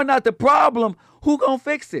 Point out the problem. Who gonna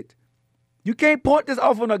fix it? You can't point this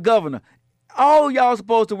off on a governor. All y'all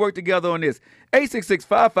supposed to work together on this.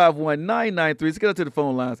 866-551-9933. Let's get up to the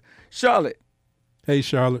phone lines. Charlotte. Hey,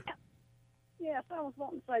 Charlotte. Yes, I was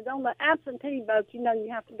wanting to say, on the absentee vote, you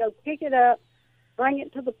have to go pick it up, bring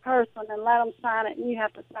it to the person, and let them sign it, and you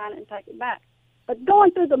have to sign it and take it back. But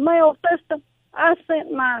going through the mail system, I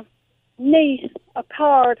sent my niece a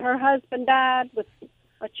card. Her husband died with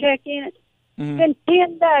a check in it. Mm-hmm. It's been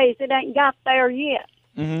 10 days. It ain't got there yet.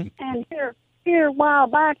 Mm-hmm. And here a while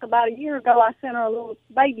back, about a year ago, I sent her a little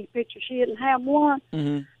baby picture. She didn't have one.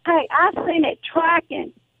 Mm-hmm. Hey, I seen it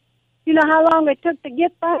tracking. You know how long it took to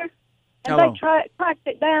get there? And they tracked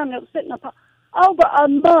it down. It was sitting up over a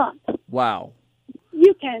month. Wow.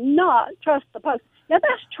 You cannot trust the post. Now,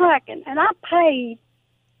 that's tracking. And I paid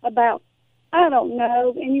about, I don't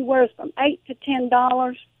know, anywhere from $8 to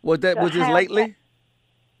 $10. Was this lately? That.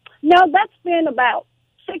 No, that's been about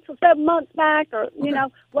 6 or 7 months back, or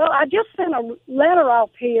Well, I just sent a letter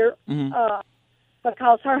off here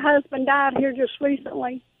because her husband died here just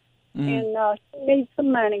recently, and she needs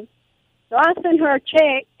some money. So I sent her a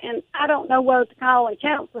check, and I don't know whether to call and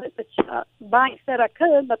cancel it. The bank said I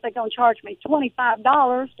could, but they're going to charge me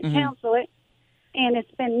 $25 to cancel it. And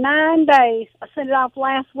it's been 9 days. I sent it off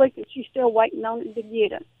last week, and she's still waiting on it to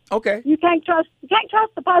get it. Okay. You can't trust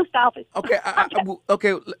the post office. Okay.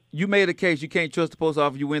 Okay. You made a case. You can't trust the post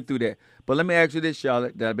office. You went through that. But let me ask you this,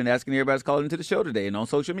 Charlotte, that I've been asking everybody that's calling into the show today and on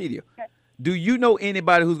social media. Okay. Do you know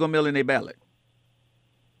anybody who's going to mail in their ballot?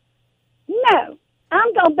 No.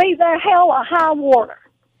 I'm going to be there hell or high water.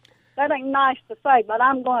 That ain't nice to say, but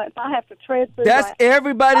I'm going, if I have to tread through That's that.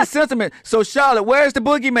 everybody's sentiment. So, Charlotte, where's the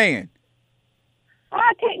boogeyman?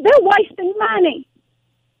 I can't. They're wasting money.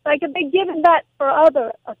 They could be giving that for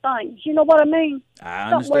other things. You know what I mean?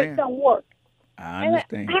 I understand. It don't work. I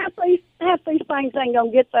understand. And half these things ain't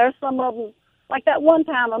going to get there. Some of them, like that one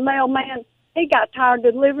time, a mailman, he got tired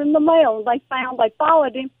of delivering the mail. They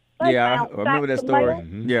followed him. They I found remember that sacks of story. mail.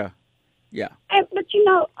 Mm-hmm. Yeah. But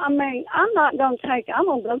I'm not going to take it. I'm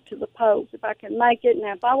going to go to the polls if I can make it. And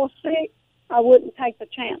if I was sick, I wouldn't take the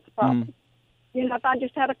chance, probably. If I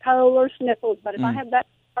just had a cold or sniffles. But if I had that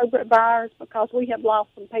appropriate virus, because we have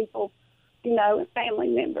lost some people, and family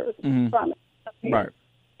members from it. Right.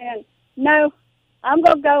 And no, I'm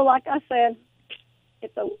going to go, like I said,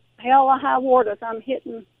 it's a hell of high waters. I'm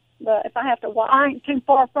hitting if I have to, I ain't too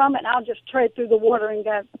far from it, I'll just tread through the water and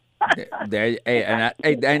go.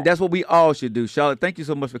 And that's what we all should do. Charlotte, thank you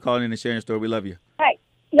so much for calling in and sharing your story. We love you. Hey,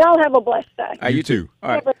 y'all have a blessed day. You too.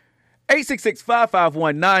 All right.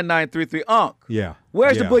 866-551-9933. Unc. Yeah.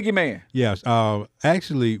 Where's the boogeyman? Yes.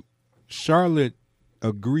 Actually, Charlotte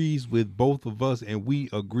agrees with both of us, and we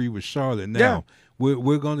agree with Charlotte. Now,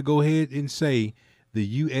 we're going to go ahead and say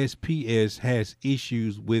the USPS has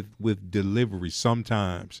issues with delivery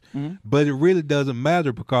sometimes, but it really doesn't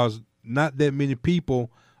matter because not that many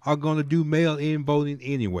people are going to do mail-in voting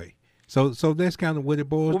anyway. So that's kind of what it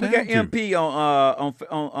boils down to. We got MP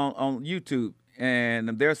on YouTube,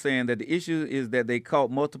 and they're saying that the issue is that they caught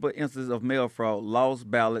multiple instances of mail fraud, lost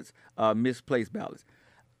ballots, misplaced ballots.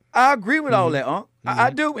 I agree with all that, Unc. I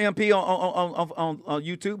do, MP on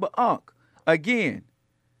YouTube, but Unc, again,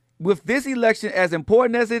 with this election, as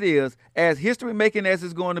important as it is, as history-making as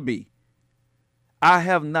it's going to be, I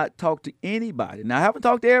have not talked to anybody. Now, I haven't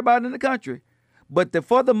talked to everybody in the country, but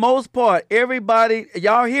for the most part, everybody,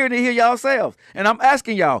 y'all hear to hear yourselves. And I'm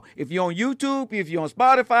asking y'all, if you're on YouTube, if you're on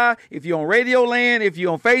Spotify, if you're on Radio Land, if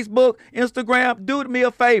you're on Facebook, Instagram, do me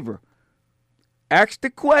a favor. Ask the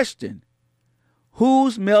question,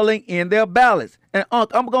 who's mailing in their ballots? And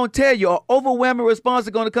Unc, I'm going to tell you, an overwhelming response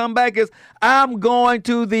is going to come back is, I'm going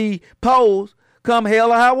to the polls come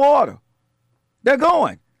hell or high water. They're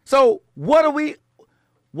going. So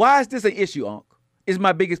why is this an issue, Unc? Is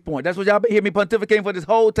my biggest point. That's what y'all been hearing me pontificating for this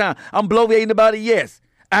whole time. I'm bloviating about it, yes.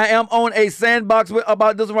 I am on a sandbox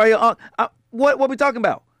about this right here, Unc. What we talking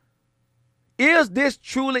about? Is this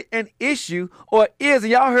truly an issue, or is,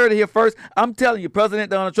 and y'all heard it here first, I'm telling you,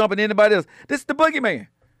 President Donald Trump and anybody else, this is the boogeyman.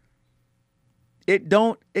 It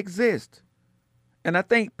don't exist. And I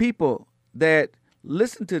think people that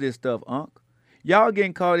listen to this stuff, Unc, y'all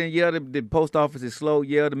getting caught in, the post office is slow,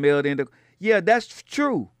 the mail in. That's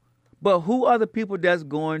true. But who are the people that's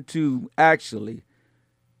going to actually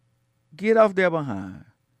get off their behind,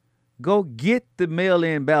 go get the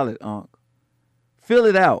mail-in ballot, Unc, fill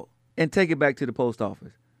it out, and take it back to the post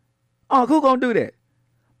office? Unc, who gonna do that?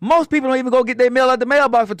 Most people don't even go get their mail out the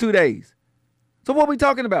mailbox for 2 days. So what are we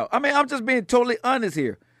talking about? I mean, I'm just being totally honest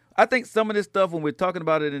here. I think some of this stuff, when we're talking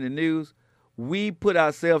about it in the news, we put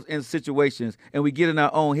ourselves in situations and we get in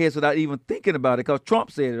our own heads without even thinking about it because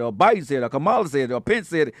Trump said it, or Biden said it, or Kamala said it, or Pence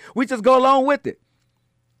said it. We just go along with it.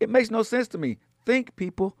 It makes no sense to me. Think,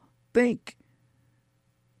 people. Think.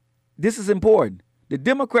 This is important. The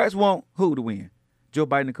Democrats want who to win? Joe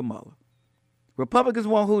Biden and Kamala. Republicans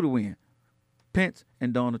want who to win? Pence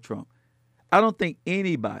and Donald Trump. I don't think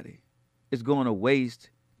anybody is going to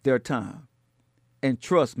waste their time and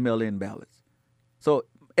trust mail-in ballots. So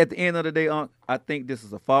at the end of the day, Unc, I think this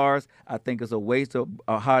is a farce. I think it's a waste of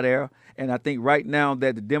hot air. And I think right now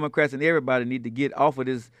that the Democrats and everybody need to get off of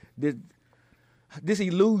this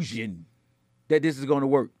illusion that this is going to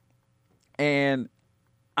work. And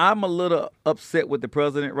I'm a little upset with the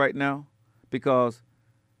president right now because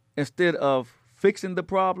instead of fixing the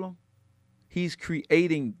problem, he's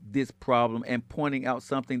creating this problem and pointing out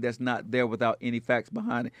something that's not there without any facts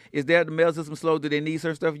behind it. Is there the mail system slow? Do they need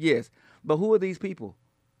certain stuff? Yes. But who are these people?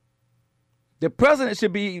 The president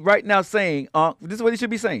should be right now saying, this is what he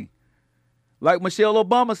should be saying. Like Michelle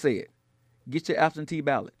Obama said, get your absentee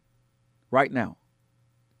ballot right now.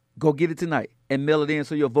 Go get it tonight and mail it in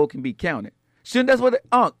so your vote can be counted. Shouldn't that's what,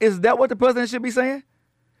 is that what the president should be saying?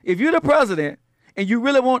 If you're the president and you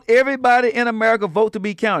really want everybody in America vote to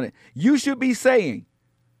be counted, you should be saying,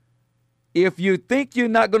 if you think you're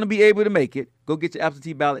not going to be able to make it, go get your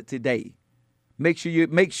absentee ballot today. Make sure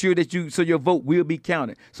that so your vote will be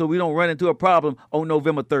counted, so we don't run into a problem on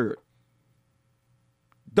November 3rd.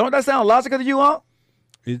 Don't that sound logical to you, Unc?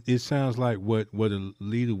 It sounds like what a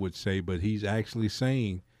leader would say, but he's actually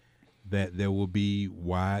saying that there will be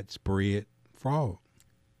widespread fraud.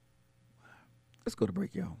 Let's go to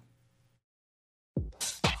break, y'all.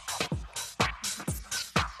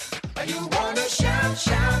 You wanna shout,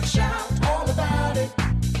 shout, shout all about it.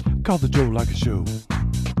 Call the Joe Lockett Show.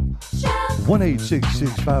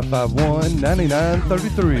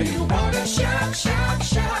 1-866-551-9933. You wanna shout, shout,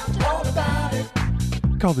 shout all about it.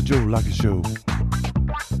 Call the Joe Lockett Show.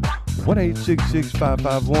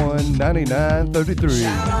 1-866-551-9933.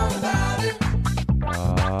 Shout all about it.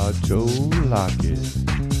 Joe Lockett.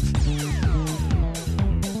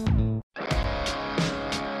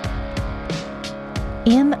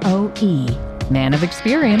 MOE, man of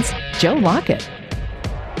experience, Joe Lockett.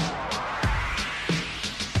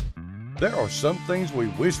 There are some things we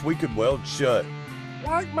wish we could weld shut.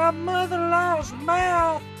 Like my mother-in-law's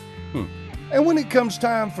mouth. And when it comes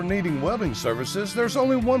time for needing welding services, there's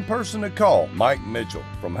only one person to call, Mike Mitchell.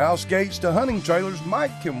 From house gates to hunting trailers,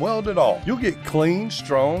 Mike can weld it all. You'll get clean,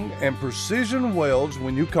 strong, and precision welds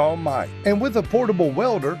when you call Mike. And with a portable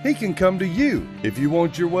welder, he can come to you. If you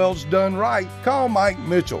want your welds done right, call Mike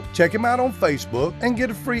Mitchell. Check him out on Facebook and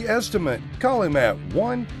get a free estimate. Call him at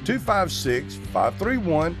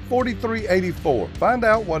 1-256-531-4384. Find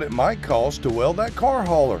out what it might cost to weld that car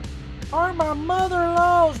hauler. Or my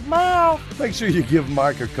mother-in-law's mouth. Make sure you give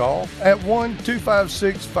Mike a call at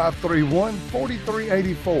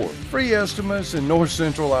 1-256-531-4384. Free estimates in North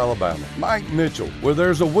Central Alabama. Mike Mitchell, where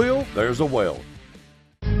there's a will, there's a weld.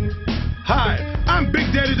 Hi, I'm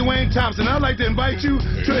Big Daddy Dwayne Thompson. I'd like to invite you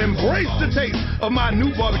to embrace the taste of my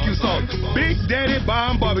new barbecue sauce, Big Daddy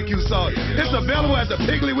Bomb Barbecue Sauce. It's available at the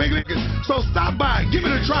Piggly Wiggly, so stop by, give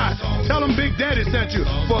it a try. Tell them Big Daddy sent you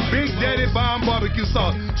for Big Daddy Bomb Barbecue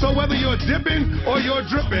Sauce. So whether you're dipping or you're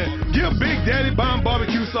dripping, give Big Daddy Bomb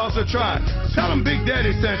Barbecue Sauce a try. Tell them Big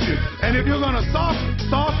Daddy sent you. And if you're gonna sauce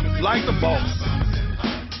like the boss.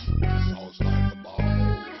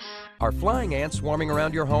 Are flying ants swarming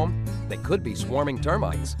around your home? They could be swarming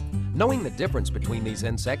termites. Knowing the difference between these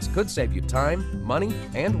insects could save you time, money,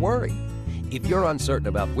 and worry. If you're uncertain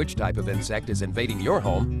about which type of insect is invading your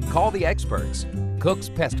home, call the experts. Cook's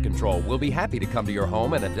Pest Control will be happy to come to your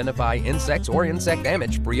home and identify insects or insect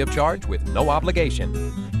damage free of charge with no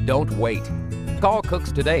obligation. Don't wait. Call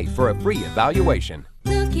Cook's today for a free evaluation.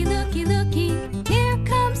 Looky, looky, looky, here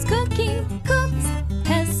comes Cookie. Cook's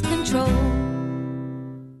Pest Control.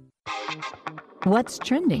 What's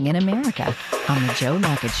trending in America on the Joe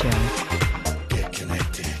Lockett Show.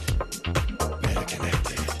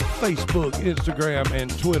 Facebook, Instagram, and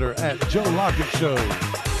Twitter at Joe Lockett Show.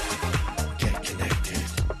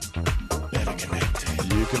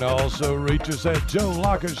 You can also reach us at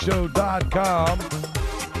JoeLockettShow.com.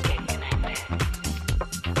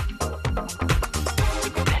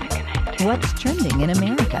 What's trending in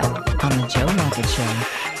America on the Joe Lockett Show.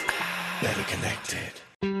 Better connected.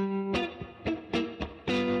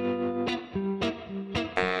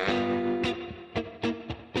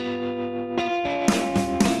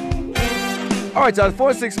 All right, y'all,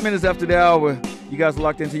 46 minutes after the hour, you guys are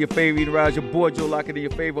locked into your favorite Eating Rise, your boy Joe Lockett and your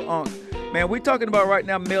favorite Unc. Man, we're talking about right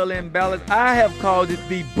now mail-in ballots. I have called it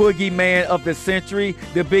the boogeyman of the century,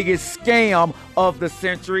 the biggest scam of the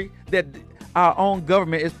century that our own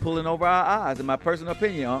government is pulling over our eyes, in my personal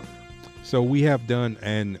opinion, Unc. So we have done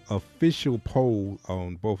an official poll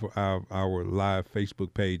on both of our live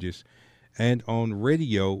Facebook pages and on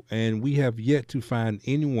radio, and we have yet to find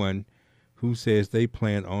anyone who says they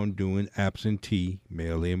plan on doing absentee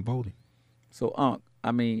mail-in voting. So, Unc,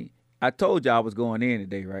 I mean, I told you I was going in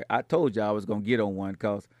today, right? I told you I was going to get on one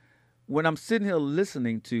because when I'm sitting here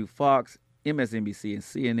listening to Fox, MSNBC, and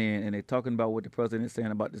CNN, and they're talking about what the president is saying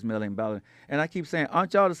about this mail-in ballot, and I keep saying,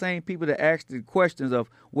 aren't y'all the same people that ask the questions of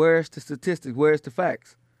where's the statistics, where's the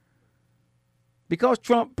facts? Because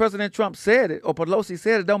President Trump said it, or Pelosi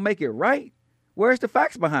said it, don't make it right. Where's the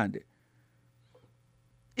facts behind it?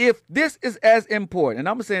 If this is as important, and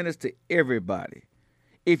I'm saying this to everybody,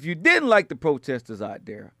 if you didn't like the protesters out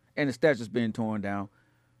there and the statues being torn down,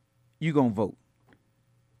 you're going to vote.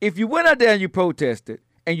 If you went out there and you protested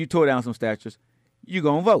and you tore down some statues, you're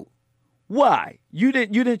going to vote. Why? You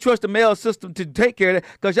didn't trust the mail system to take care of that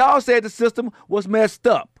because y'all said the system was messed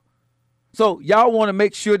up. So y'all want to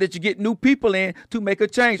make sure that you get new people in to make a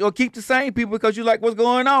change or keep the same people because you like what's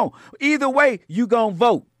going on. Either way, you're going to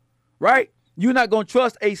vote, right? You're not going to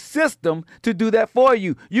trust a system to do that for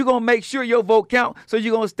you. You're going to make sure your vote count, so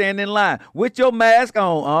you're going to stand in line with your mask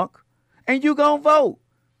on, Unc, and you're going to vote.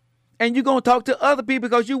 And you're going to talk to other people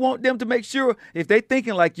because you want them to make sure if they're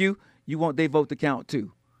thinking like you want their vote to count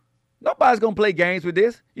too. Nobody's going to play games with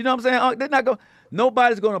this. You know what I'm saying, Unc? They're not going.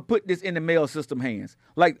 Nobody's going to put this in the mail system hands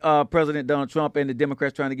like President Donald Trump and the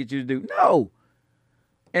Democrats trying to get you to do. No.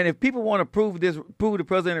 And if people want to prove the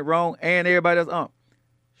president wrong and everybody else, Unc,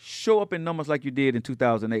 show up in numbers like you did in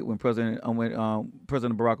 2008 when President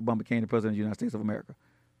Barack Obama became the president of the United States of America.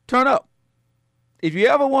 Turn up. If you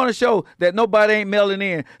ever want to show that nobody ain't mailing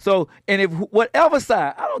in, and if whatever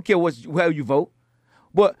side, I don't care how you vote,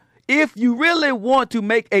 but if you really want to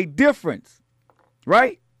make a difference,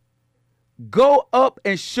 right, go up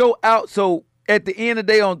and show out so at the end of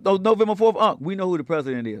the day on November 4th, we know who the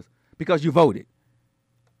president is because you voted.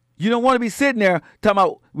 You don't want to be sitting there talking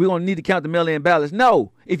about we're going to need to count the mail-in ballots.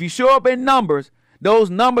 No. If you show up in numbers,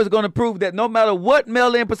 those numbers are going to prove that no matter what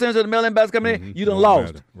mail-in percentage of the mail-in ballots coming in, you done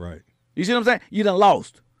lost. Matter. Right. You see what I'm saying? You done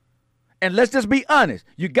lost. And let's just be honest.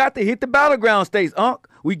 You got to hit the battleground states, Unc.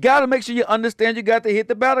 We got to make sure you understand you got to hit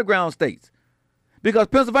the battleground states. Because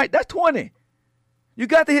Pennsylvania, that's 20. You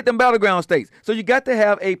got to hit them battleground states. So you got to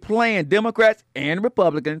have a plan, Democrats and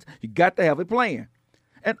Republicans. You got to have a plan.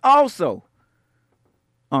 And also,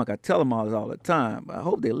 I tell them all this all the time, but I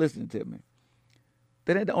hope they're listening to me.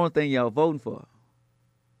 That ain't the only thing y'all voting for.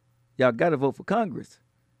 Y'all got to vote for Congress.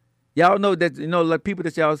 Y'all know that, like people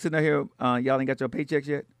that y'all sitting out here, y'all ain't got your paychecks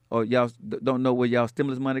yet? Or y'all don't know where y'all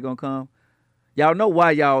stimulus money going to come? Y'all know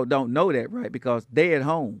why y'all don't know that, right? Because they at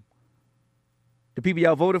home. The people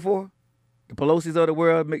y'all voted for, the Pelosi's of the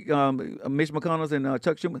world, Mitch McConnell's and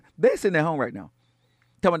Chuck Schumer, they're sitting at home right now.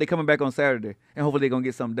 Telling they coming back on Saturday, and hopefully they're going to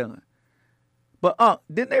get something done. But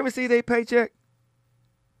didn't they receive their paycheck?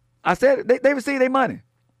 I said they received their money.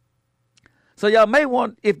 So y'all may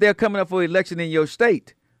want, if they're coming up for election in your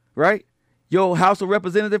state, right? Your House of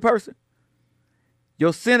Representative person,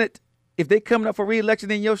 your Senate, if they're coming up for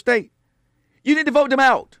re-election in your state, you need to vote them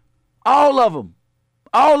out. All of them.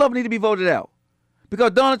 All of them need to be voted out.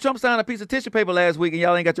 Because Donald Trump signed a piece of tissue paper last week and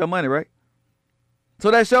y'all ain't got your money, right?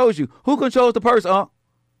 So that shows you who controls the purse,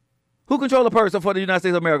 Who controls the purse for the United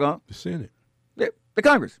States of America, The Senate. The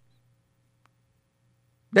Congress.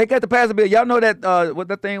 They got to pass a bill. Y'all know that what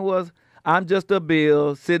that thing was? I'm just a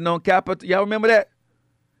bill sitting on Capitol. Y'all remember that?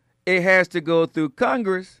 It has to go through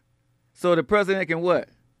Congress so the president can what?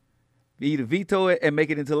 Either veto it and make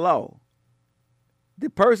it into law. The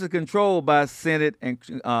purse is controlled by Senate and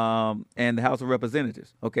the House of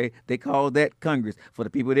Representatives. Okay, they call that Congress. For the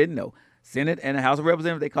people who didn't know, Senate and the House of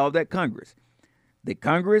Representatives, they call that Congress. The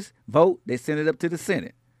Congress vote, they send it up to the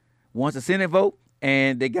Senate. Once the Senate vote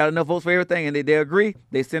and they got enough votes for everything and they agree,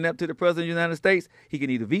 they send it up to the President of the United States. He can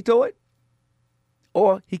either veto it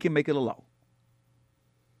or he can make it a law.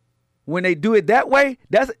 When they do it that way,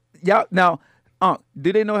 that's y'all. Now,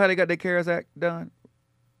 do they know how they got their CARES Act done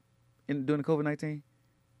during the COVID-19?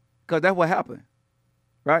 Because that's what happened,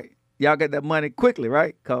 right? Y'all got that money quickly,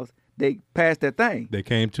 right? Because they passed that thing. They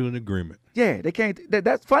came to an agreement. Yeah, they came.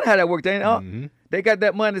 That's funny how that worked, ain't it? Mm-hmm. They got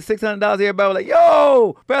that money, $600. Everybody was like,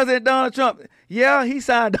 yo, President Donald Trump. Yeah, he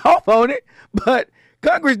signed off on it, but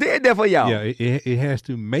Congress did that for y'all. Yeah, it has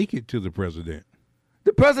to make it to the president.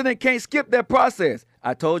 The president can't skip that process.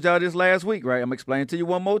 I told y'all this last week, right? I'm explaining to you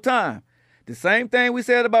one more time. The same thing we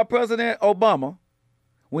said about President Obama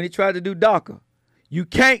when he tried to do DACA. You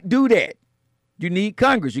can't do that. You need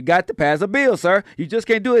Congress. You got to pass a bill, sir. You just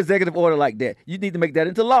can't do an executive order like that. You need to make that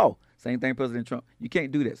into law. Same thing, President Trump. You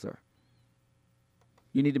can't do that, sir.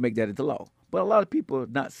 You need to make that into law. But a lot of people are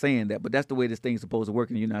not saying that, but that's the way this thing's supposed to work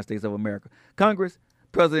in the United States of America. Congress,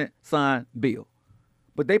 president, sign, bill.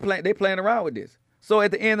 But they playing around with this. So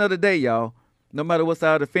at the end of the day, y'all, no matter what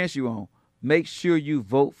side of the fence you're on, make sure you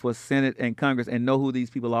vote for Senate and Congress and know who these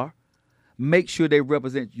people are. Make sure they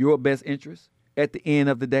represent your best interests at the end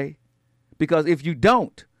of the day. Because if you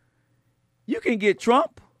don't, you can get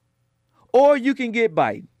Trump or you can get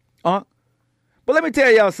Biden. But let me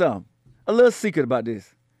tell y'all something, a little secret about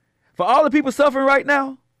this. For all the people suffering right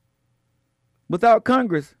now, without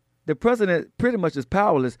Congress, the president pretty much is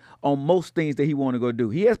powerless on most things that he want to go do.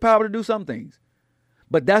 He has power to do some things.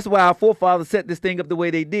 But that's why our forefathers set this thing up the way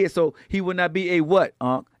they did, so he would not be a what,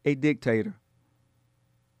 A dictator.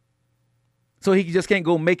 So he just can't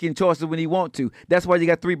go making choices when he want to. That's why you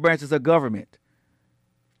got 3 branches of government.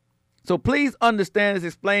 So please understand this,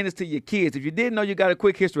 explain this to your kids. If you didn't know, you got a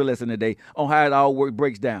quick history lesson today on how it all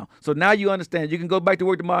breaks down. So now you understand. You can go back to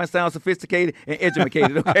work tomorrow and sound sophisticated and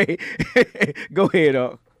educated, okay? Go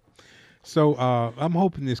ahead, So I'm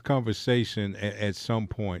hoping this conversation at some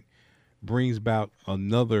point brings about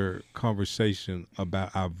another conversation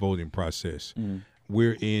about our voting process. Mm-hmm.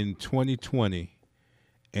 We're in 2020,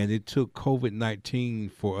 and it took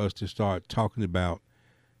COVID-19 for us to start talking about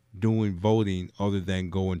doing voting other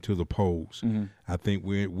than going to the polls. Mm-hmm. I think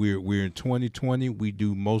we're in 2020. We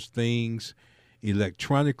do most things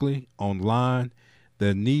electronically, online.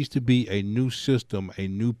 There needs to be a new system, a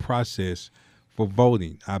new process for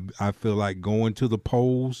voting. I feel like going to the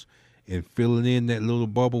polls and filling in that little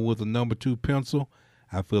bubble with a number 2 pencil,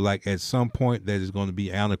 I feel like at some point that is going to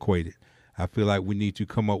be antiquated. I feel like we need to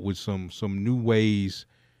come up with some new ways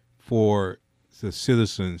for the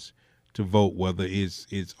citizens to vote, whether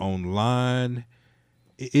it's online.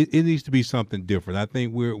 It needs to be something different. I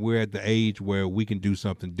think we're at the age where we can do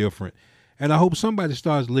something different, and I hope somebody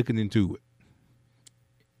starts looking into it.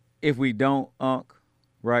 If we don't,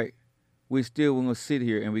 right, we're going to sit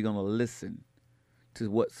here and we're going to listen to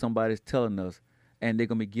what somebody's telling us, and they're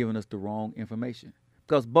going to be giving us the wrong information.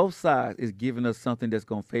 Because both sides is giving us something that's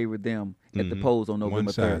going to favor them at the polls on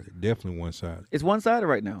November 3rd. Definitely one side. It's one-sided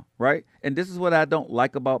right now, right? And this is what I don't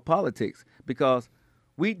like about politics, because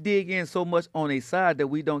we dig in so much on a side that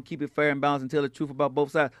we don't keep it fair and balanced and tell the truth about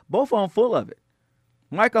both sides. Both of them full of it.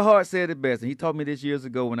 Michael Hart said it best, and he taught me this years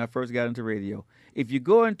ago when I first got into radio. If you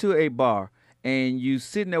go into a bar and you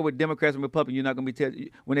sitting there with Democrats and Republicans, you're not going to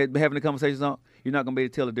be when they're having the conversations on, you're not going to be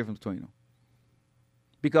able to tell the difference between them.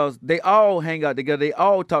 Because they all hang out together, they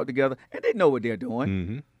all talk together, and they know what they're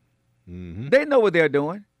doing. They know what they're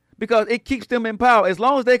doing because it keeps them in power. As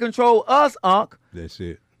long as they control us, Unc, that's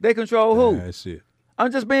it. They control who? That's it.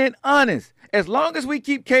 I'm just being honest. As long as we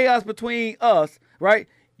keep chaos between us, right?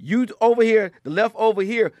 You over here, the left over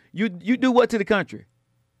here, you do what to the country?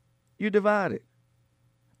 You divide it.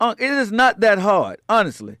 Unc, it is not that hard,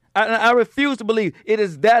 honestly. I refuse to believe it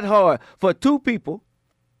is that hard for two people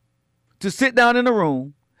to sit down in a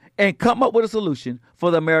room and come up with a solution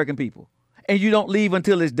for the American people. And you don't leave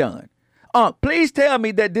until it's done. Please tell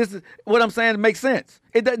me that this is what I'm saying makes sense.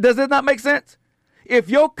 Does it not make sense? If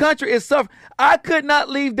your country is suffering, I could not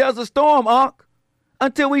leave There's a Storm, Unc,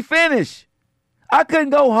 until we finish. I couldn't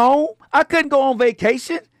go home. I couldn't go on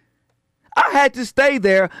vacation. I had to stay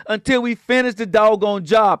there until we finished the doggone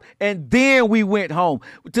job. And then we went home.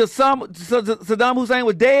 Till Saddam Hussein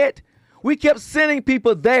was dead, we kept sending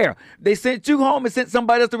people there. They sent you home and sent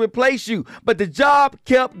somebody else to replace you. But the job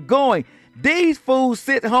kept going. These fools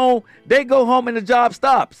sit home, they go home and the job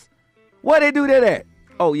stops. Where they do that at?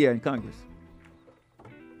 Oh, yeah, in Congress.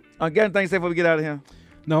 Got anything to say before we get out of here?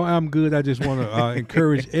 No, I'm good. I just want to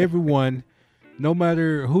encourage everyone, no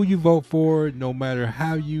matter who you vote for, no matter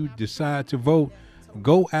how you decide to vote,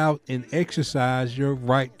 go out and exercise your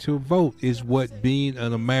right to vote is what being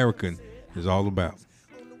an American is all about.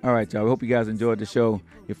 All right, y'all. We hope you guys enjoyed the show.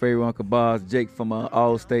 Your favorite Uncle Boz, Jake from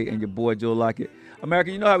Allstate, and your boy Joe Lockett.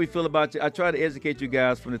 America, you know how we feel about you. I try to educate you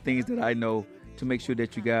guys from the things that I know to make sure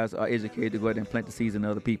that you guys are educated to go ahead and plant the seeds in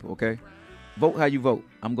other people, okay? Vote how you vote.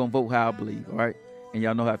 I'm going to vote how I believe, all right? And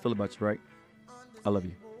y'all know how I feel about you, right? I love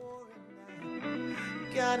you.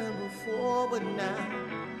 Gotta move forward now.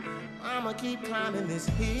 I'ma keep climbing this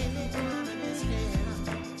hill.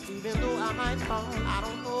 Even though I might fall, I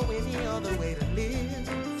don't know any other way to live.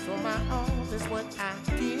 So my all is what I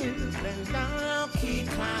give, and I'll keep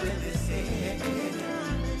climbing this hill.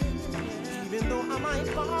 Even though I might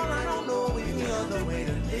fall, I don't know any other way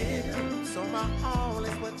to live. So my all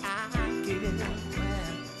is what I give.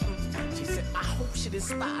 She said, I hope she'd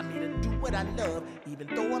inspire me to do what I love, even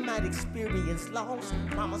though I might experience loss.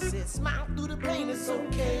 Mama said, smile through the pain, it's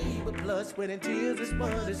okay, but blood, sweat, and tears is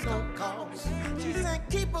what it's gonna cost. She said,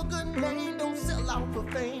 keep a good name, don't sell out for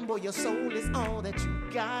fame, boy, your soul is all that you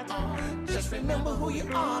got. Just remember who you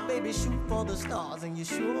are, baby, shoot for the stars, and you're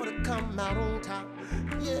sure to come out on top.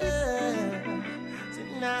 Yeah, so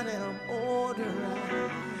now that I'm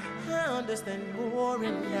older, I understand more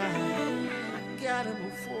and I gotta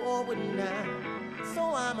move forward now. So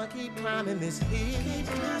I'ma keep climbing this hill. Keep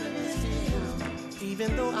climbing this hill.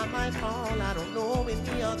 Even though I might fall, I don't know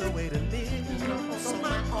any other way to live. So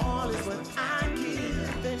my all is what I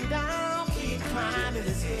give, and I'll keep climbing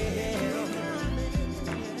this hill.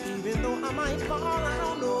 Even though I might fall, I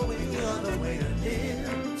don't know any other way to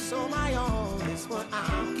live. So my all is what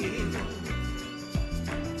I'll give.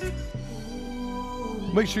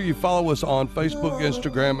 Make sure you follow us on Facebook,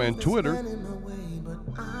 Instagram, and Twitter.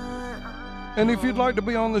 And if you'd like to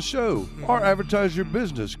be on the show or advertise your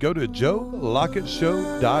business, go to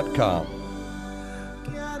JoeLockettShow.com.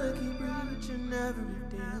 Gotta keep reaching every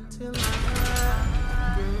day until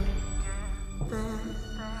I get there.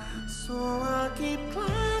 So I keep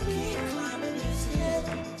climbing this hill,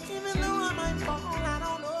 even though I might fall.